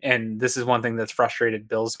value, and this is one thing that's frustrated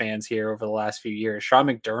Bills fans here over the last few years. Sean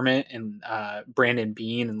McDermott and Brandon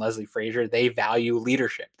Beane and Leslie Frazier, they value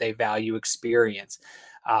leadership. They value experience.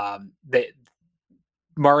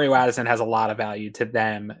 Mario Addison has a lot of value to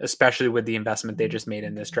them, especially with the investment they just made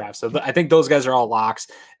in this draft. So I think those guys are all locks,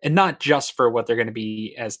 and not just for what they're going to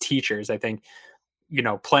be as teachers. I think,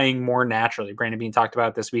 playing more naturally. Brandon Beane talked about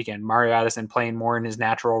it this weekend. Mario Addison playing more in his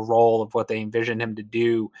natural role of what they envisioned him to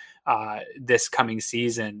do this coming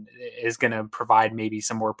season is going to provide maybe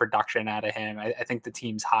some more production out of him. I think the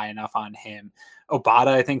team's high enough on him. Obada,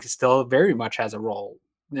 I think, still very much has a role.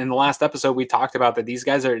 In the last episode, we talked about that these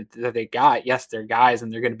guys they're guys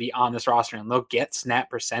and they're going to be on this roster and they'll get snap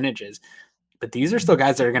percentages, but these are still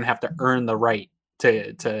guys that are going to have to earn the right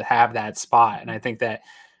to have that spot. And I think that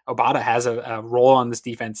Obada has a role on this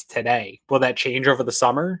defense today. Will that change over the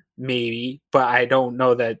summer? Maybe, but I don't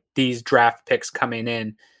know that these draft picks coming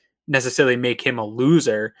in necessarily make him a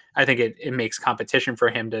loser. I think it makes competition for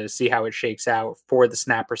him to see how it shakes out for the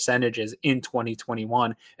snap percentages in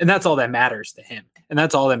 2021. And that's all that matters to him. And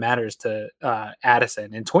that's all that matters to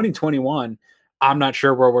Addison. In 2021, I'm not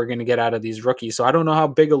sure where we're going to get out of these rookies. So I don't know how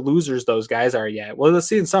big of losers those guys are yet. Well, let's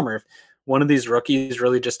see in summer. one of these rookies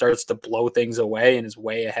really just starts to blow things away and is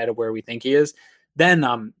way ahead of where we think he is, then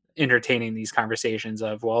I'm entertaining these conversations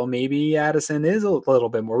of, well, maybe Addison is a little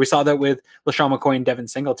bit more. We saw that with LaShawn McCoy and Devin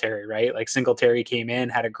Singletary, right? Like Singletary came in,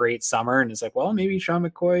 had a great summer, and it's like, well, maybe Sean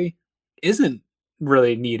McCoy isn't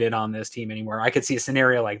really needed on this team anymore. I could see a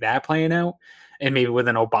scenario like that playing out. And maybe with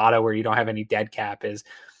an Obata where you don't have any dead cap is,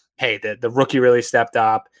 hey, the rookie really stepped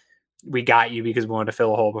up. We got you because we wanted to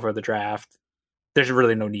fill a hole before the draft. There's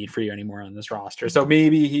really no need for you anymore on this roster. So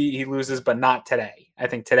maybe he loses, but not today. I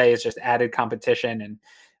think today is just added competition,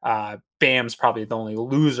 and Bam's probably the only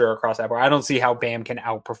loser across that board. I don't see how Bam can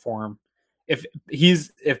outperform. If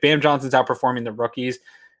Bam Johnson's outperforming the rookies,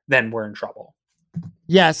 then we're in trouble.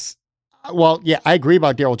 Yes. Well, yeah, I agree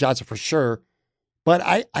about Daryl Johnson for sure. But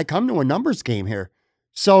I come to a numbers game here.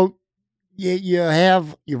 So you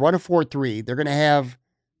run a 4-3. They're going to have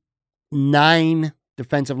 9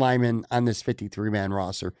 defensive linemen on this 53-man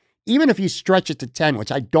roster. Even if you stretch it to 10,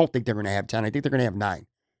 which I don't think they're going to have 10, I think they're going to have 9.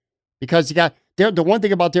 Because you got the one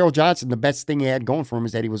thing about Daryl Johnson, the best thing he had going for him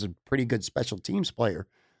is that he was a pretty good special teams player.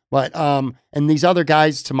 But and these other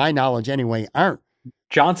guys, to my knowledge anyway, aren't.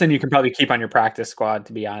 Johnson, you can probably keep on your practice squad,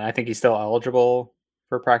 to be honest. I think he's still eligible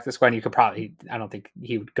for practice squad. You could probably, I don't think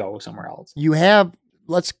he would go somewhere else. You have,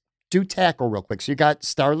 let's do tackle real quick. So you got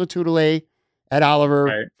Star Latulier, Ed Oliver,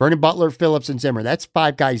 right, Vernon Butler, Phillips, and Zimmer. That's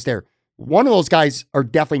 5 guys there. One of those guys are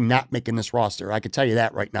definitely not making this roster. I can tell you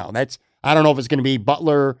that right now. I don't know if it's going to be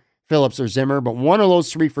Butler, Phillips, or Zimmer, but one of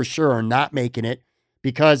those 3 for sure are not making it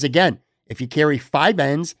because, again, if you carry 5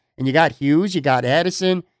 ends and you got Hughes, you got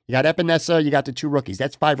Addison, you got Epinesa, you got the 2 rookies.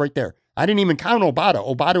 That's 5 right there. I didn't even count Obata.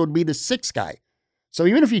 Obata would be the 6th guy. So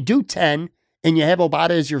even if you do 10 and you have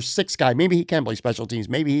Obata as your 6th guy, maybe he can play special teams.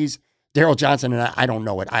 Maybe he's Daryl Johnson, and I don't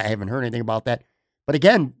know it. I haven't heard anything about that. But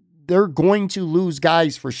again, they're going to lose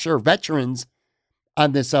guys for sure, veterans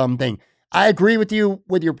on this thing. I agree with you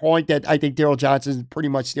with your point that I think Daryl Johnson is pretty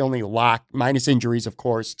much the only lock, minus injuries, of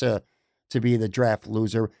course, to be the draft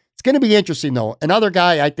loser. It's going to be interesting, though. Another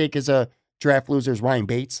guy I think is a draft loser is Ryan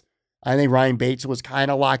Bates. I think Ryan Bates was kind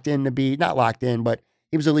of locked in to be, not locked in, but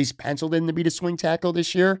he was at least penciled in to be the swing tackle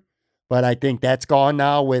this year. But I think that's gone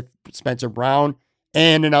now with Spencer Brown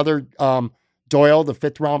and another Doyle, the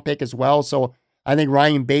 5th round pick as well. So I think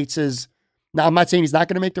Ryan Bates is, now I'm not saying he's not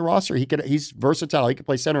going to make the roster. He's versatile. He could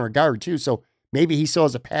play center or guard too. So maybe he still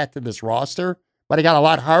has a path to this roster, but it got a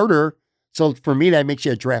lot harder. So for me, that makes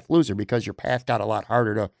you a draft loser because your path got a lot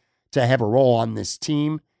harder to have a role on this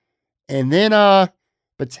team. And then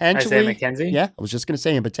potentially Isaiah McKenzie. Yeah, I was just going to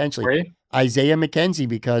say, and potentially Really? Isaiah McKenzie,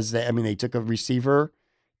 because they took a receiver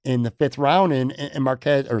in the 5th round and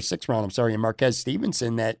Marquez, or 6th round, I'm sorry, and Marquez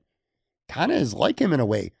Stevenson that kind of is like him in a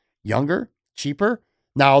way. Younger, cheaper.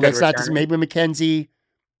 Now, Good that's not to say return. maybe McKenzie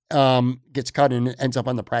gets cut and ends up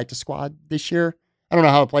on the practice squad this year. I don't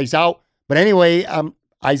know how it plays out. But anyway,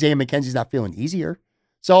 Isaiah McKenzie's not feeling easier.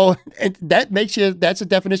 So that's a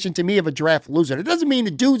definition to me of a draft loser. It doesn't mean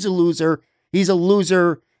the dude's a loser. He's a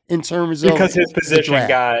loser in terms of because his position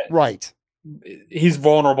got right. He's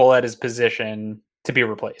vulnerable at his position to be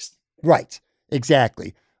replaced. Right.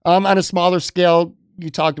 Exactly. On a smaller scale, you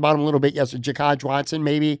talked about him a little bit yesterday. Ja'Kai Johnson,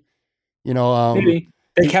 maybe. Maybe.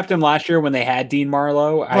 They kept him last year when they had Dean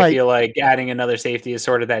Marlowe. Right. I feel like adding another safety is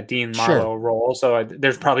sort of that Dean Marlowe role. So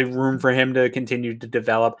there's probably room for him to continue to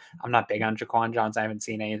develop. I'm not big on Jaquan Johnson. I haven't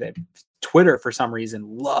seen anything. Twitter, for some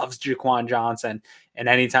reason, loves Jaquan Johnson. And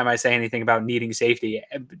anytime I say anything about needing safety,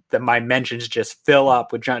 my mentions just fill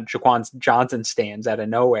up with Jaquan Johnson stands out of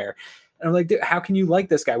nowhere. And I'm like, dude, how can you like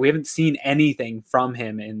this guy? We haven't seen anything from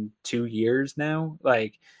him in 2 years now.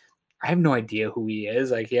 Like, I have no idea who he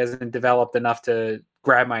is. Like, he hasn't developed enough to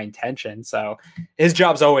grab my attention. So his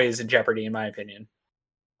job's always in jeopardy, in my opinion.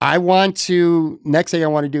 Next thing I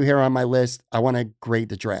want to do here on my list, I want to grade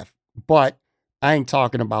the draft. But I ain't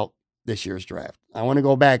talking about this year's draft. I want to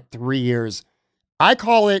go back 3 years. I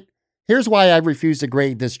call it, here's why I refuse to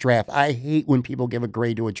grade this draft. I hate when people give a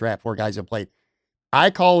grade to a draft where guys have played. I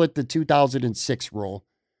call it the 2006 rule.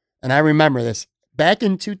 And I remember this. Back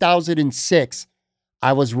in 2006,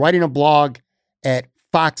 I was writing a blog at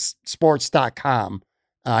foxsports.com.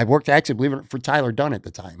 I worked, actually, believe it, for Tyler Dunn at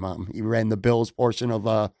the time. He ran the Bills portion of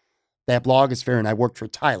that blogosphere, and I worked for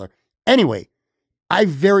Tyler. Anyway, I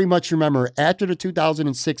very much remember after the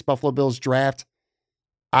 2006 Buffalo Bills draft,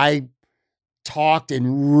 I talked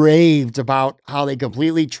and raved about how they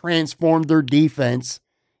completely transformed their defense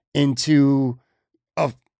into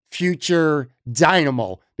a future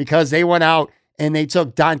dynamo because they went out and they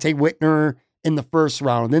took Dante Whitner in the 1st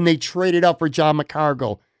round. Then they traded up for John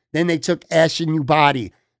McCargo. Then they took Ashton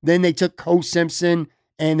Ubadi. Then they took Ko Simpson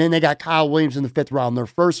And then they got Kyle Williams in the 5th round. Their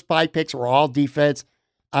first 5 picks were all defense.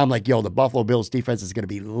 I'm like, yo, the Buffalo Bills defense is going to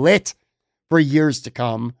be lit for years to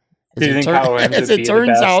come. As it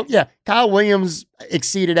turns out, yeah, Kyle Williams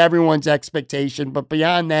exceeded everyone's expectation. But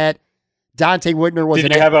beyond that, Dante Whitner was.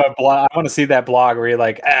 Did you have a blog? I want to see that blog where you're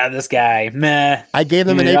like, this guy, meh. I gave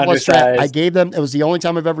them an A+ draft. I gave them. It was the only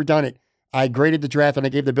time I've ever done it. I graded the draft and I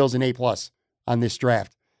gave the Bills an A+ on this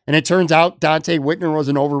draft. And it turns out Dante Whitner was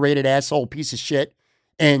an overrated asshole piece of shit,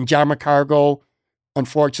 and John McCargo,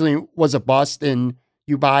 unfortunately, was a bust, and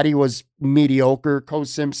Ubadi was mediocre. Co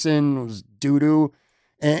Simpson was doo-doo.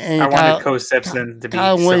 And I wanted Co Simpson to be.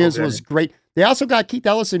 Kyle Williams was great. They also got Keith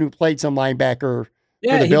Ellison, who played some linebacker.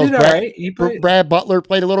 Yeah, for the Bills. Did all right. He played. Brad Butler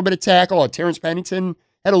played a little bit of tackle. Terrence Pennington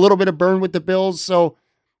had a little bit of burn with the Bills. So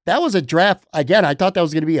that was a draft. Again, I thought that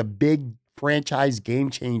was going to be a big franchise game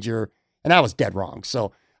changer, and I was dead wrong.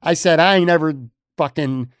 So I said, I ain't ever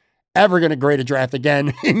going to grade a draft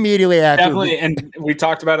again immediately after. Definitely, and we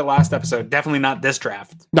talked about it last episode. Definitely not this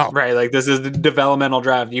draft. No. Right, like this is the developmental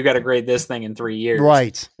draft. You got to grade this thing in 3 years.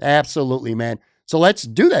 Right, absolutely, man. So let's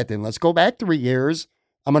do that then. Let's go back 3 years.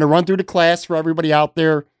 I'm going to run through the class for everybody out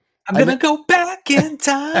there. I'm going to go back in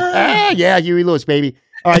time. Yeah, Huey Lewis, baby.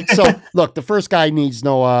 All right, so look, the first guy needs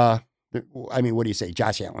no, what do you say?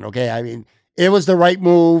 Josh Allen, okay? I mean, it was the right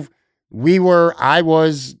move. I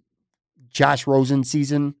was Josh Rosen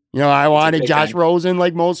season. I wanted Josh Rosen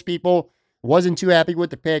like most people. Wasn't too happy with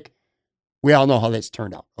the pick. We all know how this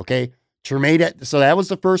turned out, okay? Tremaine, so that was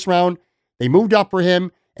the first round. They moved up for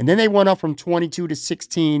him, and then they went up from 22 to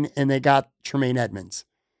 16, and they got Tremaine Edmonds.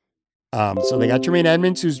 So they got Tremaine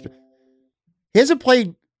Edmonds,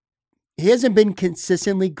 he hasn't been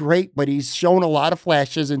consistently great, but he's shown a lot of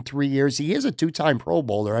flashes in 3 years. He is a 2-time Pro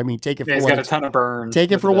Bowler. I mean, take it for he's got a ton of burn.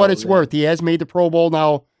 Take it for what it's worth. He has made the Pro Bowl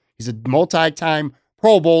now. He's a multi-time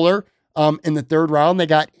Pro Bowler. In the 3rd round, they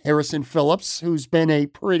got Harrison Phillips, who's been a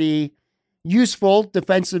pretty useful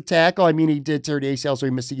defensive tackle. I mean, he did tear the ACL, so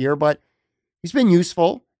he missed a year, but he's been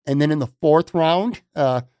useful. And then in the 4th round,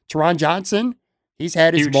 Teron Johnson, he's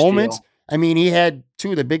had his moments. Deal. I mean, he had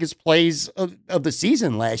 2 of the biggest plays of the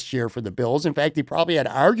season last year for the Bills. In fact, he probably had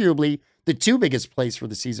arguably the 2 biggest plays for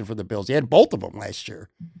the season for the Bills. He had both of them last year.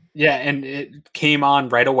 Yeah, and it came on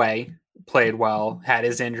right away, played well, had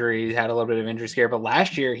his injury, had a little bit of injury scare. But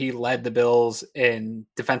last year, he led the Bills in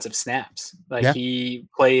defensive snaps. He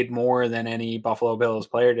played more than any Buffalo Bills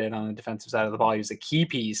player did on the defensive side of the ball. He was a key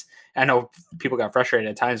piece. I know people got frustrated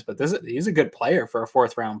at times, but he's a good player for a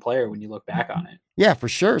 4th round player when you look back on it. Yeah, for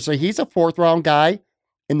sure. So he's a 4th round guy.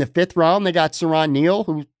 In the 5th round, they got Siran Neal,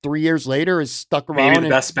 who 3 years later is stuck around. Maybe the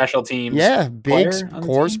best special teams. Yeah, big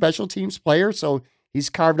core special teams player. So he's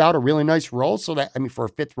carved out a really nice role. So for a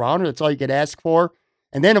 5th rounder, that's all you could ask for.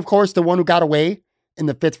 And then, of course, the one who got away in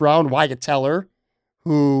the 5th round, Wyatt Teller,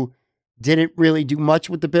 who didn't really do much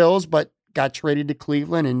with the Bills, but got traded to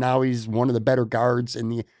Cleveland, and now he's one of the better guards in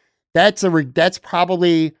the. That's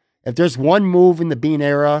probably, if there's one move in the Bean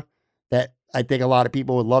era that I think a lot of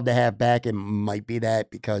people would love to have back, it might be that,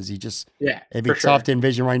 because it'd be tough to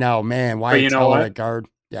envision right now. Man, Wyatt Teller at guard.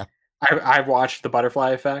 Yeah. I've watched the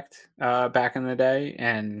Butterfly Effect back in the day,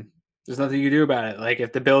 and there's nothing you can do about it. Like,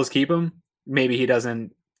 if the Bills keep him, maybe he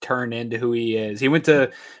doesn't turn into who he is. He went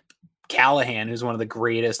to Callahan, who's one of the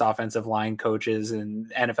greatest offensive line coaches in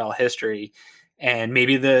NFL history, and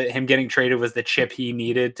maybe him getting traded was the chip he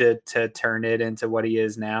needed to turn it into what he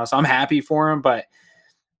is now. So I'm happy for him, but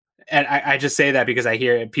I just say that because I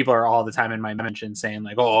hear people are all the time in my mention saying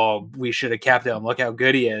like, "Oh, we should have kept him. Look how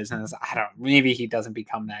good he is." And maybe he doesn't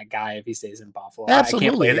become that guy if he stays in Buffalo. Absolutely. I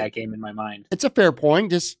can't play that game in my mind. It's a fair point.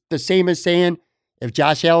 Just the same as saying if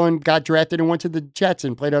Josh Allen got drafted and went to the Jets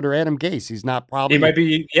and played under Adam Gase, he's not probably.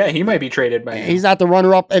 He might be traded by. He's not the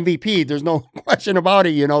runner-up MVP. There's no question about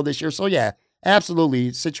it. This year. So yeah,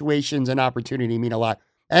 absolutely, situations and opportunity mean a lot.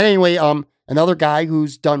 And anyway, another guy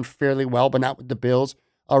who's done fairly well, but not with the Bills.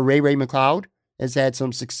 Ray McLeod has had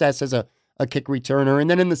some success as a kick returner. And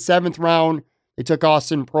then in the 7th round, they took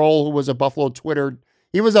Austin Proehl, who was a Buffalo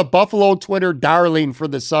Twitter darling for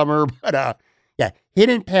the summer. But he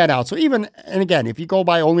didn't pan out. So and again, if you go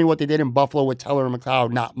by only what they did in Buffalo with Teller and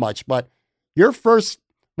McLeod, not much. But your first,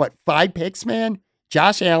 5 picks, man?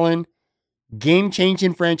 Josh Allen,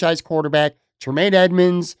 game-changing franchise quarterback, Tremaine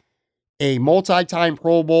Edmonds, a multi-time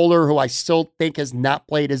Pro Bowler who I still think has not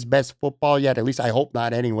played his best football yet. At least I hope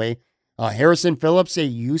not anyway. Harrison Phillips, a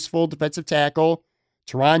useful defensive tackle.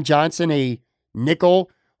 Teron Johnson, a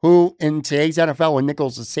nickel, who in today's NFL, a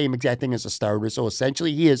nickel's the same exact thing as a starter. So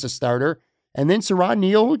essentially he is a starter. And then Siran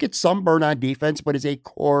Neal, who gets some burn on defense, but is a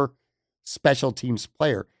core special teams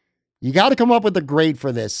player. You got to come up with a grade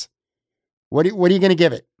for this. What are you going to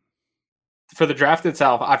give it? For the draft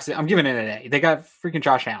itself, obviously, I'm giving it an A. They got freaking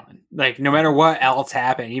Josh Allen. Like, no matter what else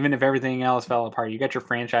happened, even if everything else fell apart, you got your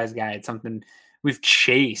franchise guy. It's something we've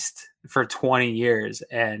chased for 20 years,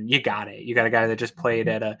 and you got it. You got a guy that just played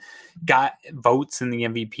got votes in the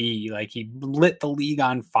MVP. Like, he lit the league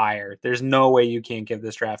on fire. There's no way you can't give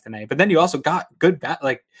this draft an A. But then you also got good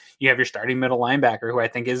like, you have your starting middle linebacker, who I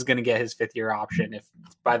think is going to get his 5th-year option. If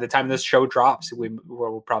by the time this show drops,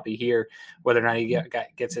 we'll probably hear whether or not he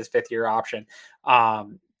gets his 5th-year option.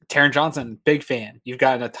 Taron Johnson, big fan. You've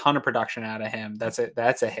gotten a ton of production out of him. That's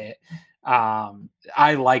a hit.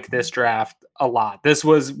 I like this draft a lot. This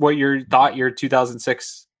was what you thought your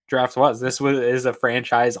 2006 draft was. This is a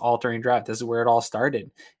franchise altering draft. This is where it all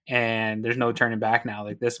started, and there's no turning back now.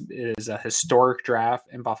 Like, this is a historic draft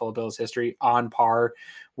in Buffalo Bills history, on par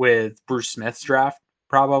with Bruce Smith's draft,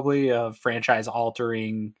 probably a franchise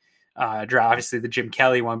altering draft. Obviously the Jim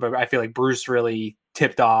Kelly one, but I feel like Bruce really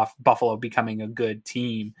tipped off Buffalo becoming a good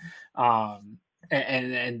team.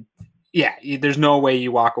 And yeah, there's no way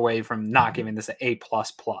you walk away from not giving this an A++.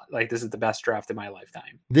 Like, this is the best draft in my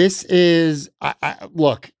lifetime. This is,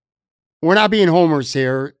 look, we're not being homers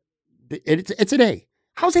here. It's an A.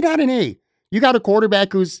 How's it not an A? You got a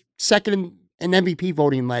quarterback who's second in MVP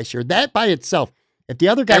voting last year. That by itself, if the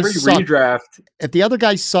other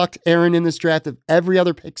guy sucked, Aaron, in this draft, if every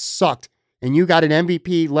other pick sucked, and you got an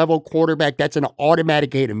MVP level quarterback, that's an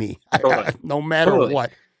automatic A to me. Totally. No matter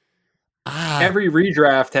what. Every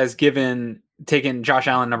redraft has taken Josh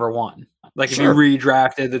Allen number 1. Like, if you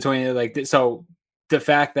redrafted the 20, like, so the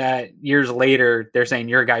fact that years later they're saying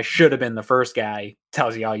your guy should have been the first guy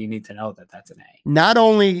tells you all you need to know that that's an A. Not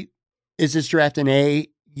only is this draft an A,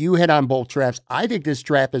 you hit on both drafts. I think this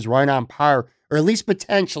draft is right on par, or at least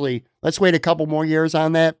potentially. Let's wait a couple more years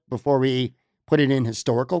on that before we put it in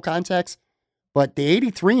historical context. But the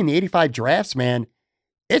 83 and the 85 drafts, man,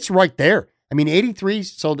 it's right there. I mean, 83,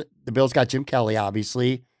 so the Bills got Jim Kelly,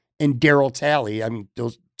 obviously, and Darryl Talley. I mean,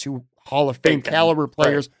 those two Hall of Fame caliber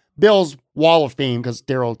players. Right. Bills Wall of Fame, because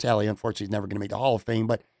Darryl Talley, unfortunately, is never going to make the Hall of Fame,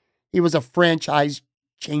 but he was a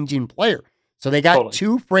franchise-changing player. So they got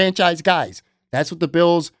two franchise guys. That's what the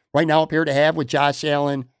Bills right now appear to have with Josh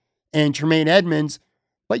Allen and Tremaine Edmonds.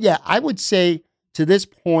 But yeah, I would say to this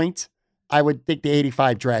point, I would think the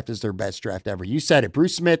 85 draft is their best draft ever. You said it.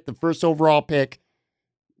 Bruce Smith, the first overall pick,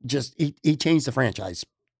 just he changed the franchise.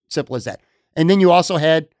 Simple as that. And then you also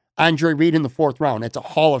had Andre Reed in the 4th round. That's a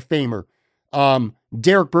Hall of Famer.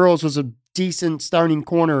 Derek Burrows was a decent starting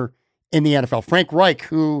corner in the NFL. Frank Reich,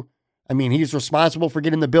 who, I mean, he's responsible for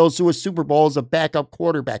getting the Bills to a Super Bowl as a backup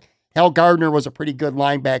quarterback. Hal Gardner was a pretty good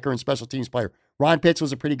linebacker and special teams player. Ron Pitts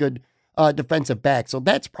was a pretty good defensive back. So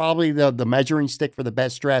that's probably the measuring stick for the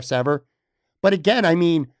best drafts ever. But again, I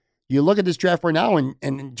mean, you look at this draft right now,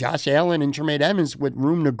 and Josh Allen and Tremaine Edmonds with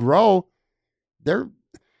room to grow, and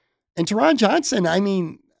Taron Johnson, I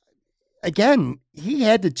mean, again, he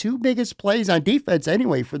had the 2 biggest plays on defense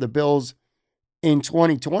anyway for the Bills in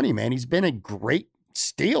 2020, man. He's been a great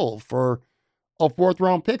steal for a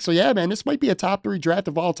 4th-round pick. So, yeah, man, this might be a top 3 draft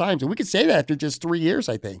of all time. And we could say that after just 3 years,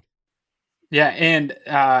 I think. Yeah, and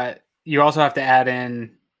you also have to add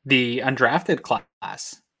in the undrafted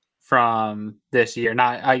class from this year.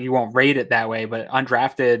 Not you won't rate it that way, but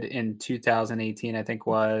undrafted in 2018, I think,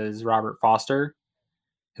 was Robert Foster,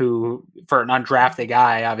 who, for an undrafted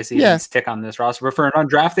guy, obviously he didn't stick on this roster, but for an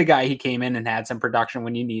undrafted guy, he came in and had some production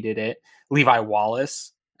when you needed it. Levi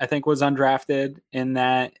Wallace, I think, was undrafted in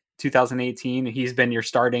that 2018. He's been your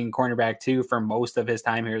starting cornerback too for most of his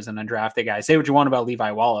time here as an undrafted guy. Say what you want about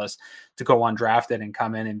Levi Wallace, to go undrafted and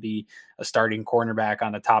come in and be a starting cornerback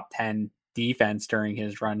on a top 10 defense during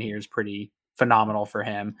his run here is pretty phenomenal for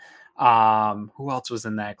him. Who else was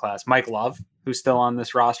in that class? Mike Love, who's still on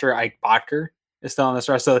this roster. Ike Bottker is still on this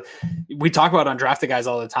roster. So we talk about undrafted guys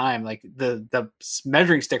all the time. Like, the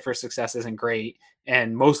measuring stick for success isn't great,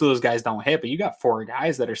 and most of those guys don't hit, but you got 4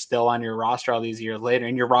 guys that are still on your roster all these years later,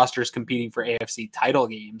 and your roster is competing for AFC title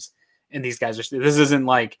games. And these guys this isn't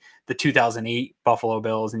like the 2008 Buffalo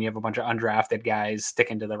Bills and you have a bunch of undrafted guys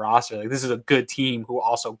sticking to the roster. Like, this is a good team who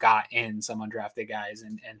also got in some undrafted guys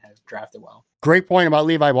and has drafted well. Great point about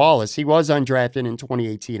Levi Wallace. He was undrafted in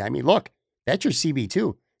 2018. I mean, look, that's your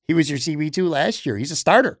CB2. He was your CB2 last year. He's a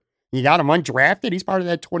starter. You got him undrafted. He's part of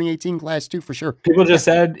that 2018 class too, for sure. People just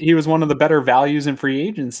said he was one of the better values in free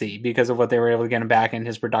agency because of what they were able to get him back in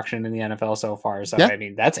his production in the NFL so far. So, I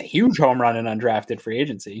mean, that's a huge home run in undrafted free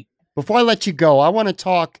agency. Before I let you go, I want to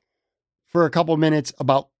talk for a couple of minutes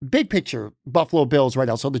about big picture Buffalo Bills right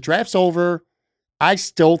now. So the draft's over. I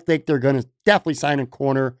still think they're going to definitely sign a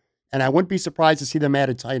corner, and I wouldn't be surprised to see them add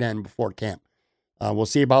a tight end before camp. We'll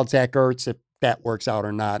see about Zach Ertz if that works out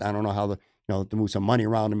or not. I don't know how to move some money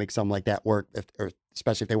around to make something like that work,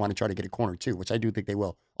 especially if they want to try to get a corner too, which I do think they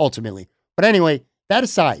will ultimately. But anyway, that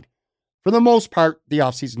aside, for the most part, the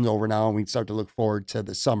offseason's over now, and we start to look forward to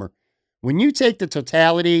the summer. When you take the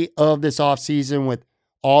totality of this offseason with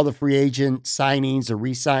all the free agent signings, the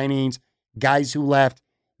re-signings, guys who left,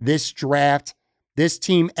 this draft, this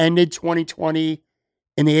team ended 2020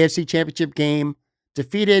 in the AFC Championship game,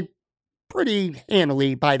 defeated pretty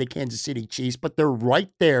handily by the Kansas City Chiefs, but they're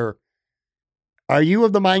right there. Are you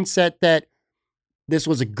of the mindset that this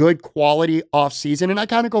was a good quality offseason? And I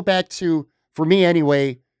kind of go back to, for me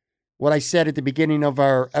anyway, what I said at the beginning of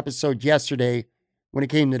our episode yesterday when it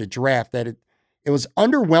came to the draft, that it was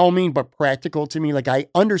underwhelming but practical to me. Like, I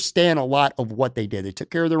understand a lot of what they did. They took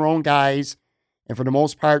care of their own guys, and for the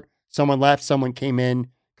most part, someone left, someone came in.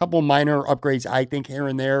 A couple minor upgrades, I think, here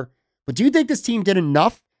and there. But do you think this team did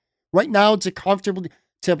enough right now to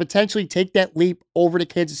potentially take that leap over the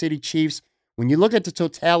Kansas City Chiefs? When you look at the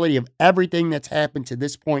totality of everything that's happened to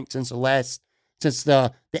this point since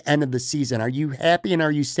the end of the season, are you happy and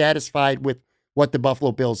are you satisfied with what the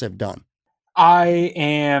Buffalo Bills have done?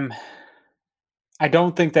 I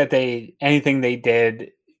don't think that anything they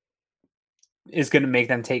did is going to make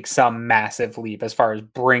them take some massive leap as far as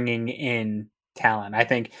bringing in talent. I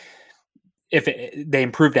think if they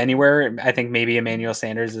improved anywhere, I think maybe Emmanuel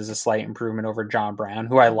Sanders is a slight improvement over John Brown,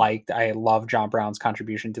 who I liked. I love John Brown's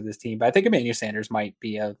contribution to this team, but I think Emmanuel Sanders might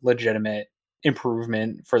be a legitimate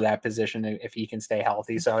improvement for that position if he can stay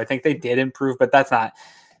healthy. So I think they did improve, but that's not,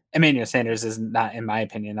 Emmanuel Sanders is not, in my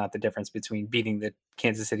opinion, not the difference between beating the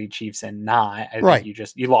Kansas City Chiefs and not. I think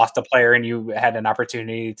you lost a player and you had an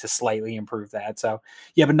opportunity to slightly improve that. So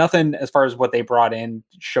yeah, but nothing as far as what they brought in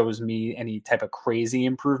shows me any type of crazy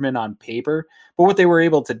improvement on paper. But what they were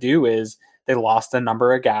able to do is they lost a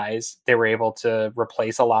number of guys. They were able to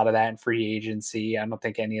replace a lot of that in free agency. I don't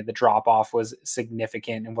think any of the drop off was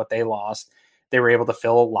significant in what they lost. They were able to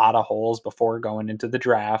fill a lot of holes before going into the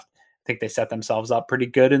draft. I think they set themselves up pretty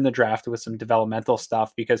good in the draft with some developmental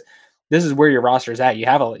stuff, because this is where your roster is at. You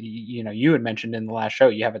have you had mentioned in the last show,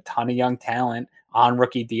 you have a ton of young talent on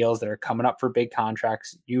rookie deals that are coming up for big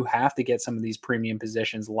contracts. You have to get some of these premium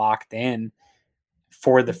positions locked in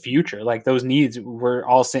for the future. Like, those needs, we're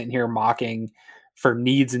all sitting here mocking for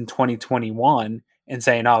needs in 2021 and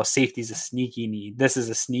saying, oh, safety's a sneaky need. This is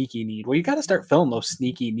a sneaky need. Well, you got to start filling those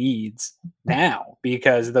sneaky needs now,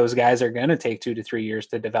 because those guys are going to take 2 to 3 years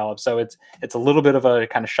to develop. So it's a little bit of a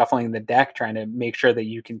kind of shuffling the deck, trying to make sure that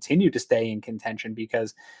you continue to stay in contention,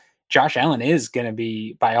 because Josh Allen is going to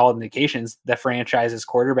be, by all indications, the franchise's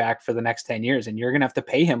quarterback for the next 10 years. And you're going to have to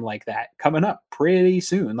pay him like that coming up pretty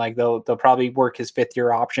soon. Like, they'll probably work his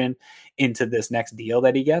 5th-year option into this next deal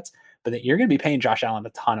that he gets, but you're going to be paying Josh Allen a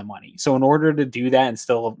ton of money. So in order to do that and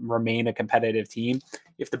still remain a competitive team,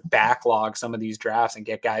 you have to backlog some of these drafts and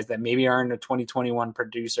get guys that maybe aren't a 2021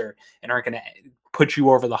 producer and aren't going to put you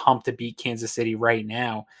over the hump to beat Kansas City right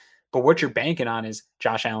now. But what you're banking on is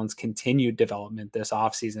Josh Allen's continued development this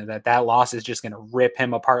offseason, that loss is just going to rip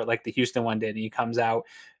him apart like the Houston one did. And he comes out,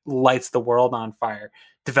 lights the world on fire.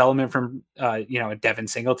 Development from, a Devin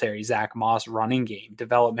Singletary, Zach Moss running game,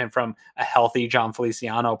 development from a healthy John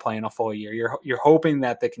Feliciano playing a full year. You're hoping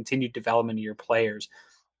that the continued development of your players,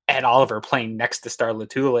 Ed Oliver playing next to Star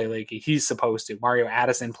Lotulelei like he's supposed to, Mario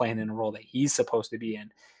Addison playing in a role that he's supposed to be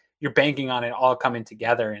in. You're banking on it all coming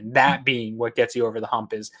together, and that being what gets you over the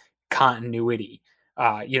hump is continuity.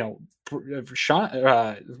 What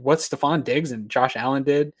Stephon Diggs and Josh Allen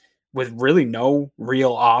did with really no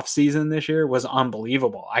real off season this year was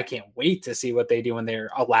unbelievable. I can't wait to see what they do when they're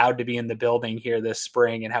allowed to be in the building here this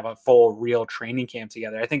spring and have a full real training camp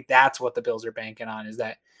together. I think that's what the Bills are banking on, is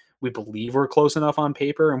that we believe we're close enough on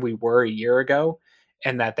paper, and we were a year ago,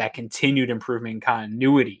 and that continued improvement in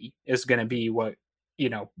continuity is going to be what,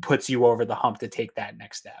 puts you over the hump to take that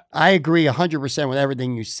next step. I agree 100% with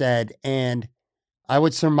everything you said. And I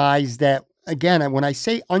would surmise that, again, when I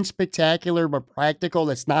say unspectacular but practical,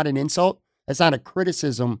 that's not an insult. That's not a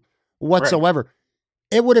criticism whatsoever.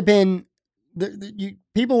 Right. It would have been,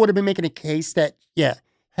 people would have been making a case that,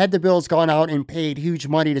 had the Bills gone out and paid huge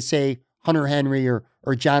money to, say, Hunter Henry or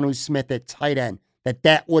Jonnu Smith at tight end,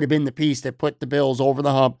 that would have been the piece that put the Bills over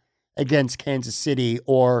the hump against Kansas City.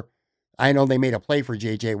 Or I know they made a play for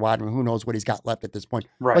J.J. Watt, and who knows what he's got left at this point.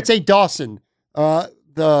 Right. But say Dawson,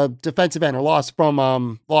 the defensive end, or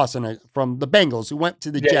from the Bengals, who went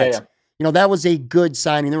to the Jets. Yeah. That was a good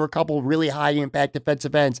signing. There were a couple of really high impact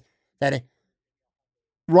defensive ends that,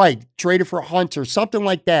 traded for Hunter, something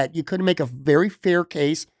like that. You could make a very fair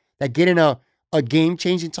case that getting a game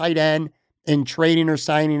changing tight end and trading or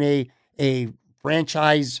signing a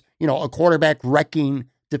franchise, a quarterback wrecking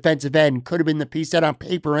defensive end, could have been the piece that on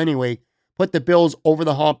paper anyway put the Bills over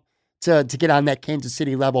the hump to get on that Kansas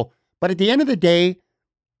City level. But at the end of the day,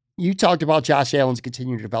 you talked about Josh Allen's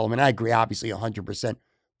continued development. I agree, obviously, 100%.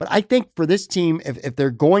 But I think for this team, if they're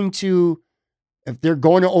going to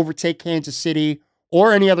overtake Kansas City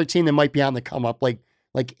or any other team that might be on the come up, like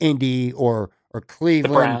Indy or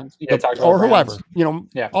Cleveland, or whoever,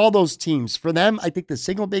 all those teams, for them, I think the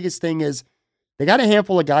single biggest thing is they got a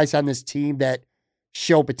handful of guys on this team that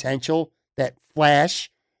show potential, that flash,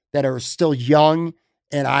 that are still young,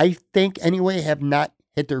 and I think anyway have not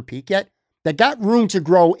hit their peak yet, that got room to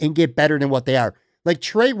grow and get better than what they are. Like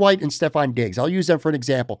Trey White and Stephon Diggs, I'll use them for an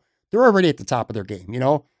example. They're already at the top of their game,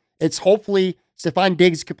 It's hopefully Stephon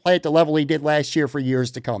Diggs could play at the level he did last year for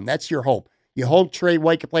years to come. That's your hope. You hope Trey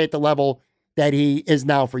White could play at the level that he is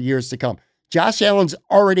now for years to come. Josh Allen's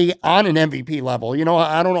already on an MVP level.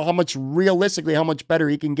 I don't know how much better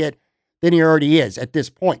he can get than he already is at this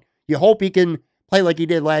point. You hope he can play like he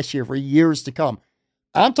did last year for years to come.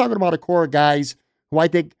 I'm talking about a core of guys who I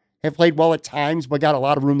think have played well at times, but got a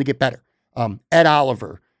lot of room to get better. Ed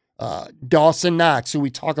Oliver, Dawson Knox, who we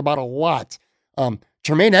talk about a lot.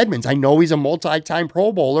 Tremaine Edmonds, I know he's a multi-time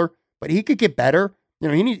Pro Bowler, but he could get better.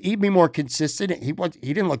 He'd be more consistent. He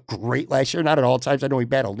didn't look great last year, not at all times. I know he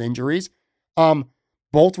battled injuries.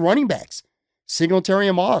 Both running backs, Singletary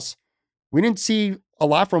and Moss. We didn't see a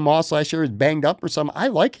lot from Moss last year. He was banged up or something. I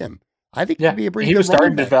like him. I think he'd be a pretty good. He was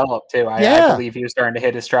starting to develop too. I believe he was starting to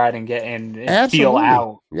hit his stride and get and feel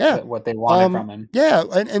out what they wanted from him. Yeah,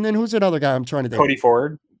 and then who's another guy I'm trying to think?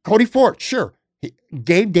 Cody Ford, sure.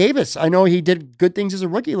 Gabe Davis, I know he did good things as a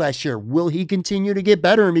rookie last year. Will he continue to get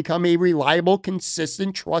better and become a reliable,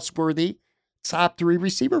 consistent, trustworthy top 3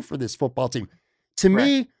 receiver for this football team? To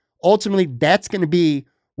me, ultimately, that's going to be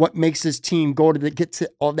what makes this team get to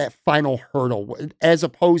that final hurdle, as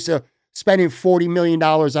opposed to spending $40 million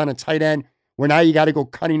on a tight end where now you got to go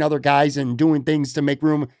cutting other guys and doing things to make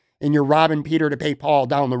room and you're robbing Peter to pay Paul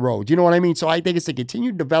down the road. You know what I mean? So I think it's the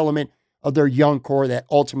continued development of their young core that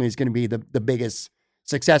ultimately is going to be the biggest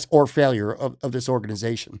success or failure of this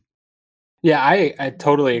organization. Yeah, I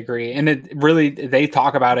totally agree. And it really, they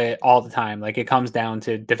talk about it all the time. Like it comes down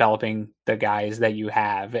to developing the guys that you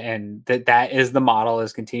have. And that is the model,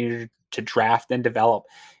 is continue to draft and develop.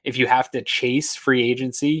 If you have to chase free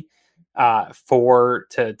agency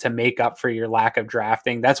to make up for your lack of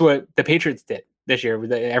drafting, that's what the Patriots did this year.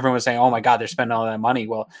 Everyone was saying, oh my God, they're spending all that money.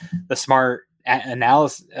 Well, the smart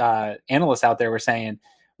analysts out there were saying,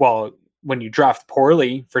 well, when you draft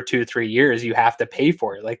poorly for 2-3 years, you have to pay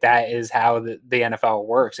for it. Like that is how the NFL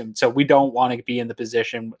works. And so we don't want to be in the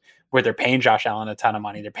position where they're paying Josh Allen a ton of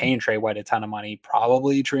money. They're paying Trey White a ton of money.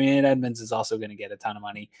 Probably Tremaine Edmonds is also going to get a ton of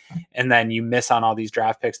money. And then you miss on all these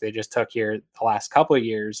draft picks they just took here the last couple of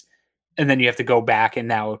years. And then you have to go back and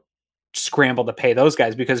now scramble to pay those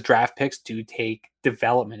guys, because draft picks do take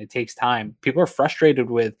development. It takes time. People are frustrated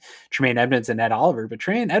with Tremaine Edmonds and Ed Oliver, but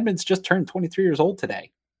Tremaine Edmonds just turned 23 years old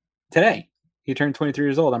today. He turned 23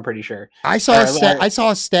 years old, I'm pretty sure. I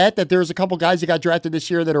saw a stat that there's a couple guys that got drafted this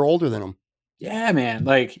year that are older than him. Yeah, man.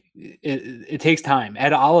 Like it takes time.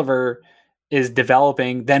 Ed Oliver is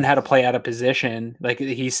developing, then had to play out of position. Like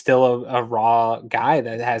he's still a raw guy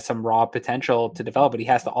that has some raw potential to develop, but he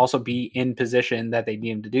has to also be in position that they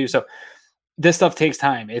need him to do. So this stuff takes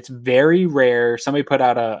time. It's very rare. Somebody put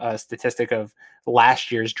out a statistic of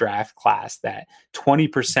last year's draft class that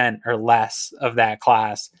 20% or less of that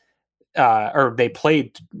class, or they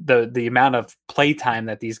played the amount of play time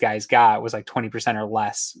that these guys got was like 20% or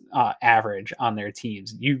less average on their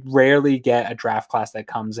teams. You rarely get a draft class that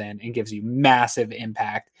comes in and gives you massive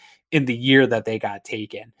impact in the year that they got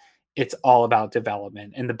taken. It's all about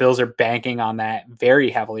development, and the Bills are banking on that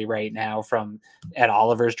very heavily right now from Ed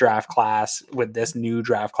Oliver's draft class with this new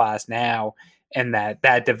draft class now. And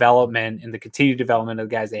that development and the continued development of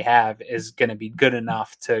the guys they have is going to be good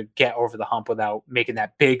enough to get over the hump without making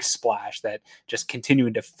that big splash, that just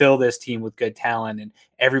continuing to fill this team with good talent and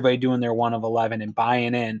everybody doing their 1 of 11 and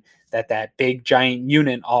buying in that big giant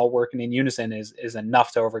unit all working in unison is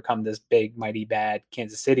enough to overcome this big, mighty, bad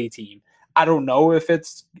Kansas City team. I don't know if it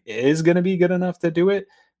is going to be good enough to do it,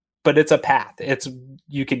 but it's a path.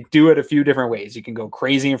 You can do it a few different ways. You can go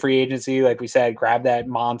crazy in free agency, like we said, grab that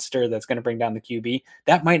monster that's going to bring down the QB.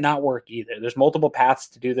 That might not work either. There's multiple paths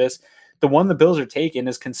to do this. The one the Bills are taking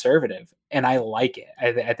is conservative, and I like it.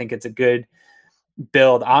 I think it's a good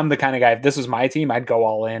build. I'm the kind of guy, if this was my team, I'd go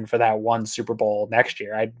all in for that 1 Super Bowl next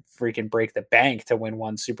year. I'd freaking break the bank to win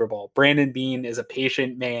 1 Super Bowl. Brandon Beane is a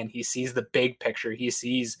patient man. He sees the big picture. He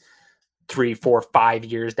sees 3, 4, 5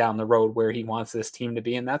 years down the road where he wants this team to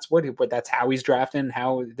be. And that's that's how he's drafting,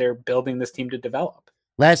 how they're building this team to develop.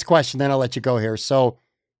 Last question, then I'll let you go here. So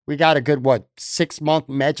we got a good, 6-month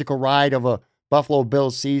magical ride of a Buffalo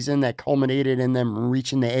Bills season that culminated in them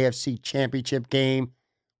reaching the AFC Championship game.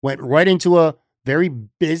 Went right into a very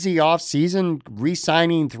busy offseason,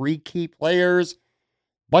 re-signing 3 key players.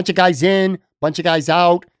 Bunch of guys in, bunch of guys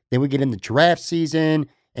out. Then we get in the draft season,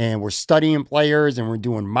 and we're studying players, and we're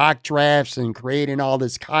doing mock drafts and creating all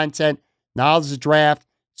this content. Now there's a draft.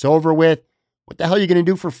 It's over with. What the hell are you going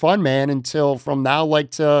to do for fun, man, until from now,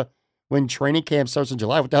 to when training camp starts in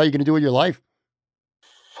July? What the hell are you going to do with your life?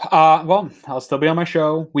 Well, I'll still be on my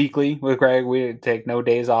show weekly with Greg. We take no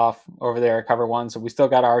days off over there at Cover One, so we still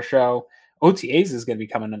got our show. OTAs is going to be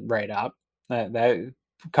coming right up. That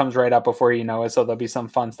comes right up before you know it, so there'll be some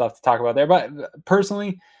fun stuff to talk about there. But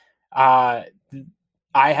personally, I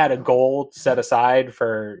had a goal set aside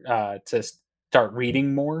for to start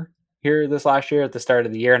reading more here this last year at the start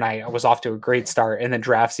of the year, and I was off to a great start, and then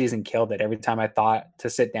draft season killed it. Every time I thought to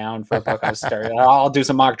sit down for a book, I was starting, I'll do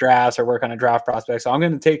some mock drafts or work on a draft prospect. So I'm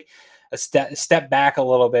going to take a step back a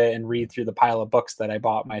little bit and read through the pile of books that I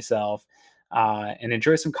bought myself, and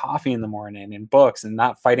enjoy some coffee in the morning and books, and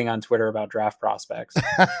not fighting on Twitter about draft prospects.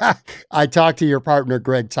 I talked to your partner,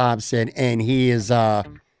 Greg Thompson, and he is,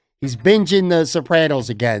 he's binging The Sopranos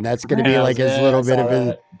again. That's going to be like his little bit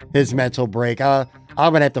of his mental break.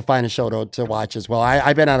 I'm going to have to find a show to watch as well.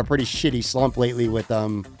 I've been on a pretty shitty slump lately with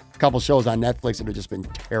a couple shows on Netflix that have just been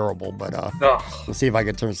terrible, but we'll see if I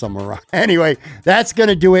can turn something around. Anyway, that's going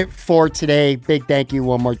to do it for today. Big thank you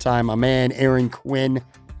one more time, my man, Aaron Quinn.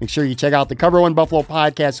 Make sure you check out the Cover One Buffalo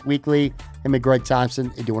Podcast Weekly. Him and Greg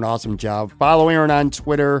Thompson, they do an awesome job. Follow Aaron on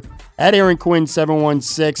Twitter at Aaron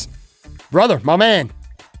Quinn716. Brother, my man,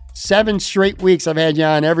 7 straight weeks I've had you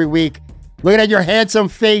on every week. Looking at your handsome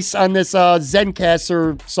face on this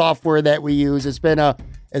Zencastr software that we use. It's been a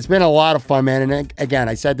lot of fun, man. And again,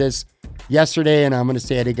 I said this yesterday, and I'm going to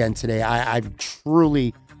say it again today. I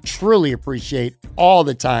truly, truly appreciate all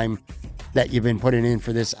the time that you've been putting in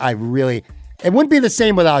for this. It wouldn't be the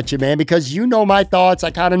same without you, man, because you know my thoughts. I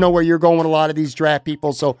kind of know where you're going with a lot of these draft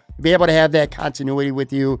people. So to be able to have that continuity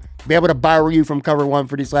with you, to be able to borrow you from Cover One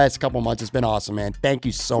for these last couple months, it's been awesome, man. Thank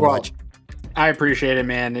you so much. I appreciate it,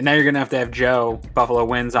 man. And now you're going to have Joe Buffalo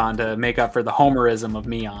Wins on to make up for the homerism of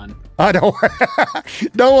me on. Oh, don't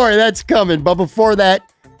worry, that's coming. But before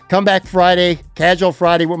that, come back Friday, Casual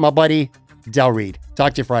Friday with my buddy, Del Reed.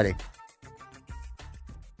 Talk to you Friday.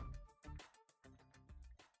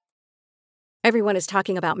 Everyone is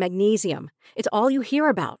talking about magnesium. It's all you hear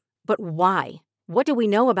about. But why? What do we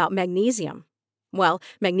know about magnesium? Well,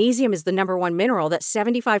 magnesium is the #1 mineral that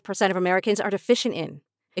 75% of Americans are deficient in.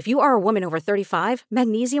 If you are a woman over 35,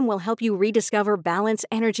 magnesium will help you rediscover balance,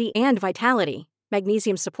 energy, and vitality.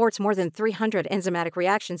 Magnesium supports more than 300 enzymatic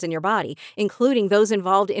reactions in your body, including those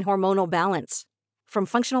involved in hormonal balance. From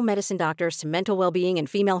functional medicine doctors to mental well-being and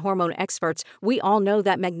female hormone experts, we all know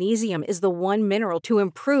that magnesium is the one mineral to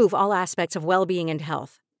improve all aspects of well-being and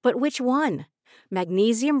health. But which one?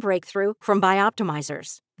 Magnesium Breakthrough from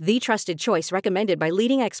Bioptimizers, the trusted choice recommended by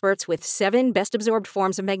leading experts with 7 best-absorbed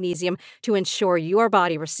forms of magnesium to ensure your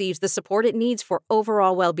body receives the support it needs for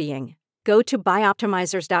overall well-being. Go to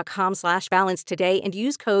bioptimizers.com/balance today and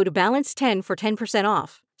use code BALANCE10 for 10%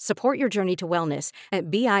 off. Support your journey to wellness at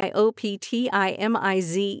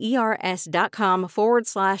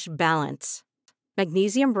bioptimizers.com/balance.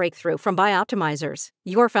 Magnesium Breakthrough from Bioptimizers,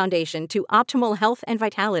 your foundation to optimal health and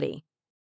vitality.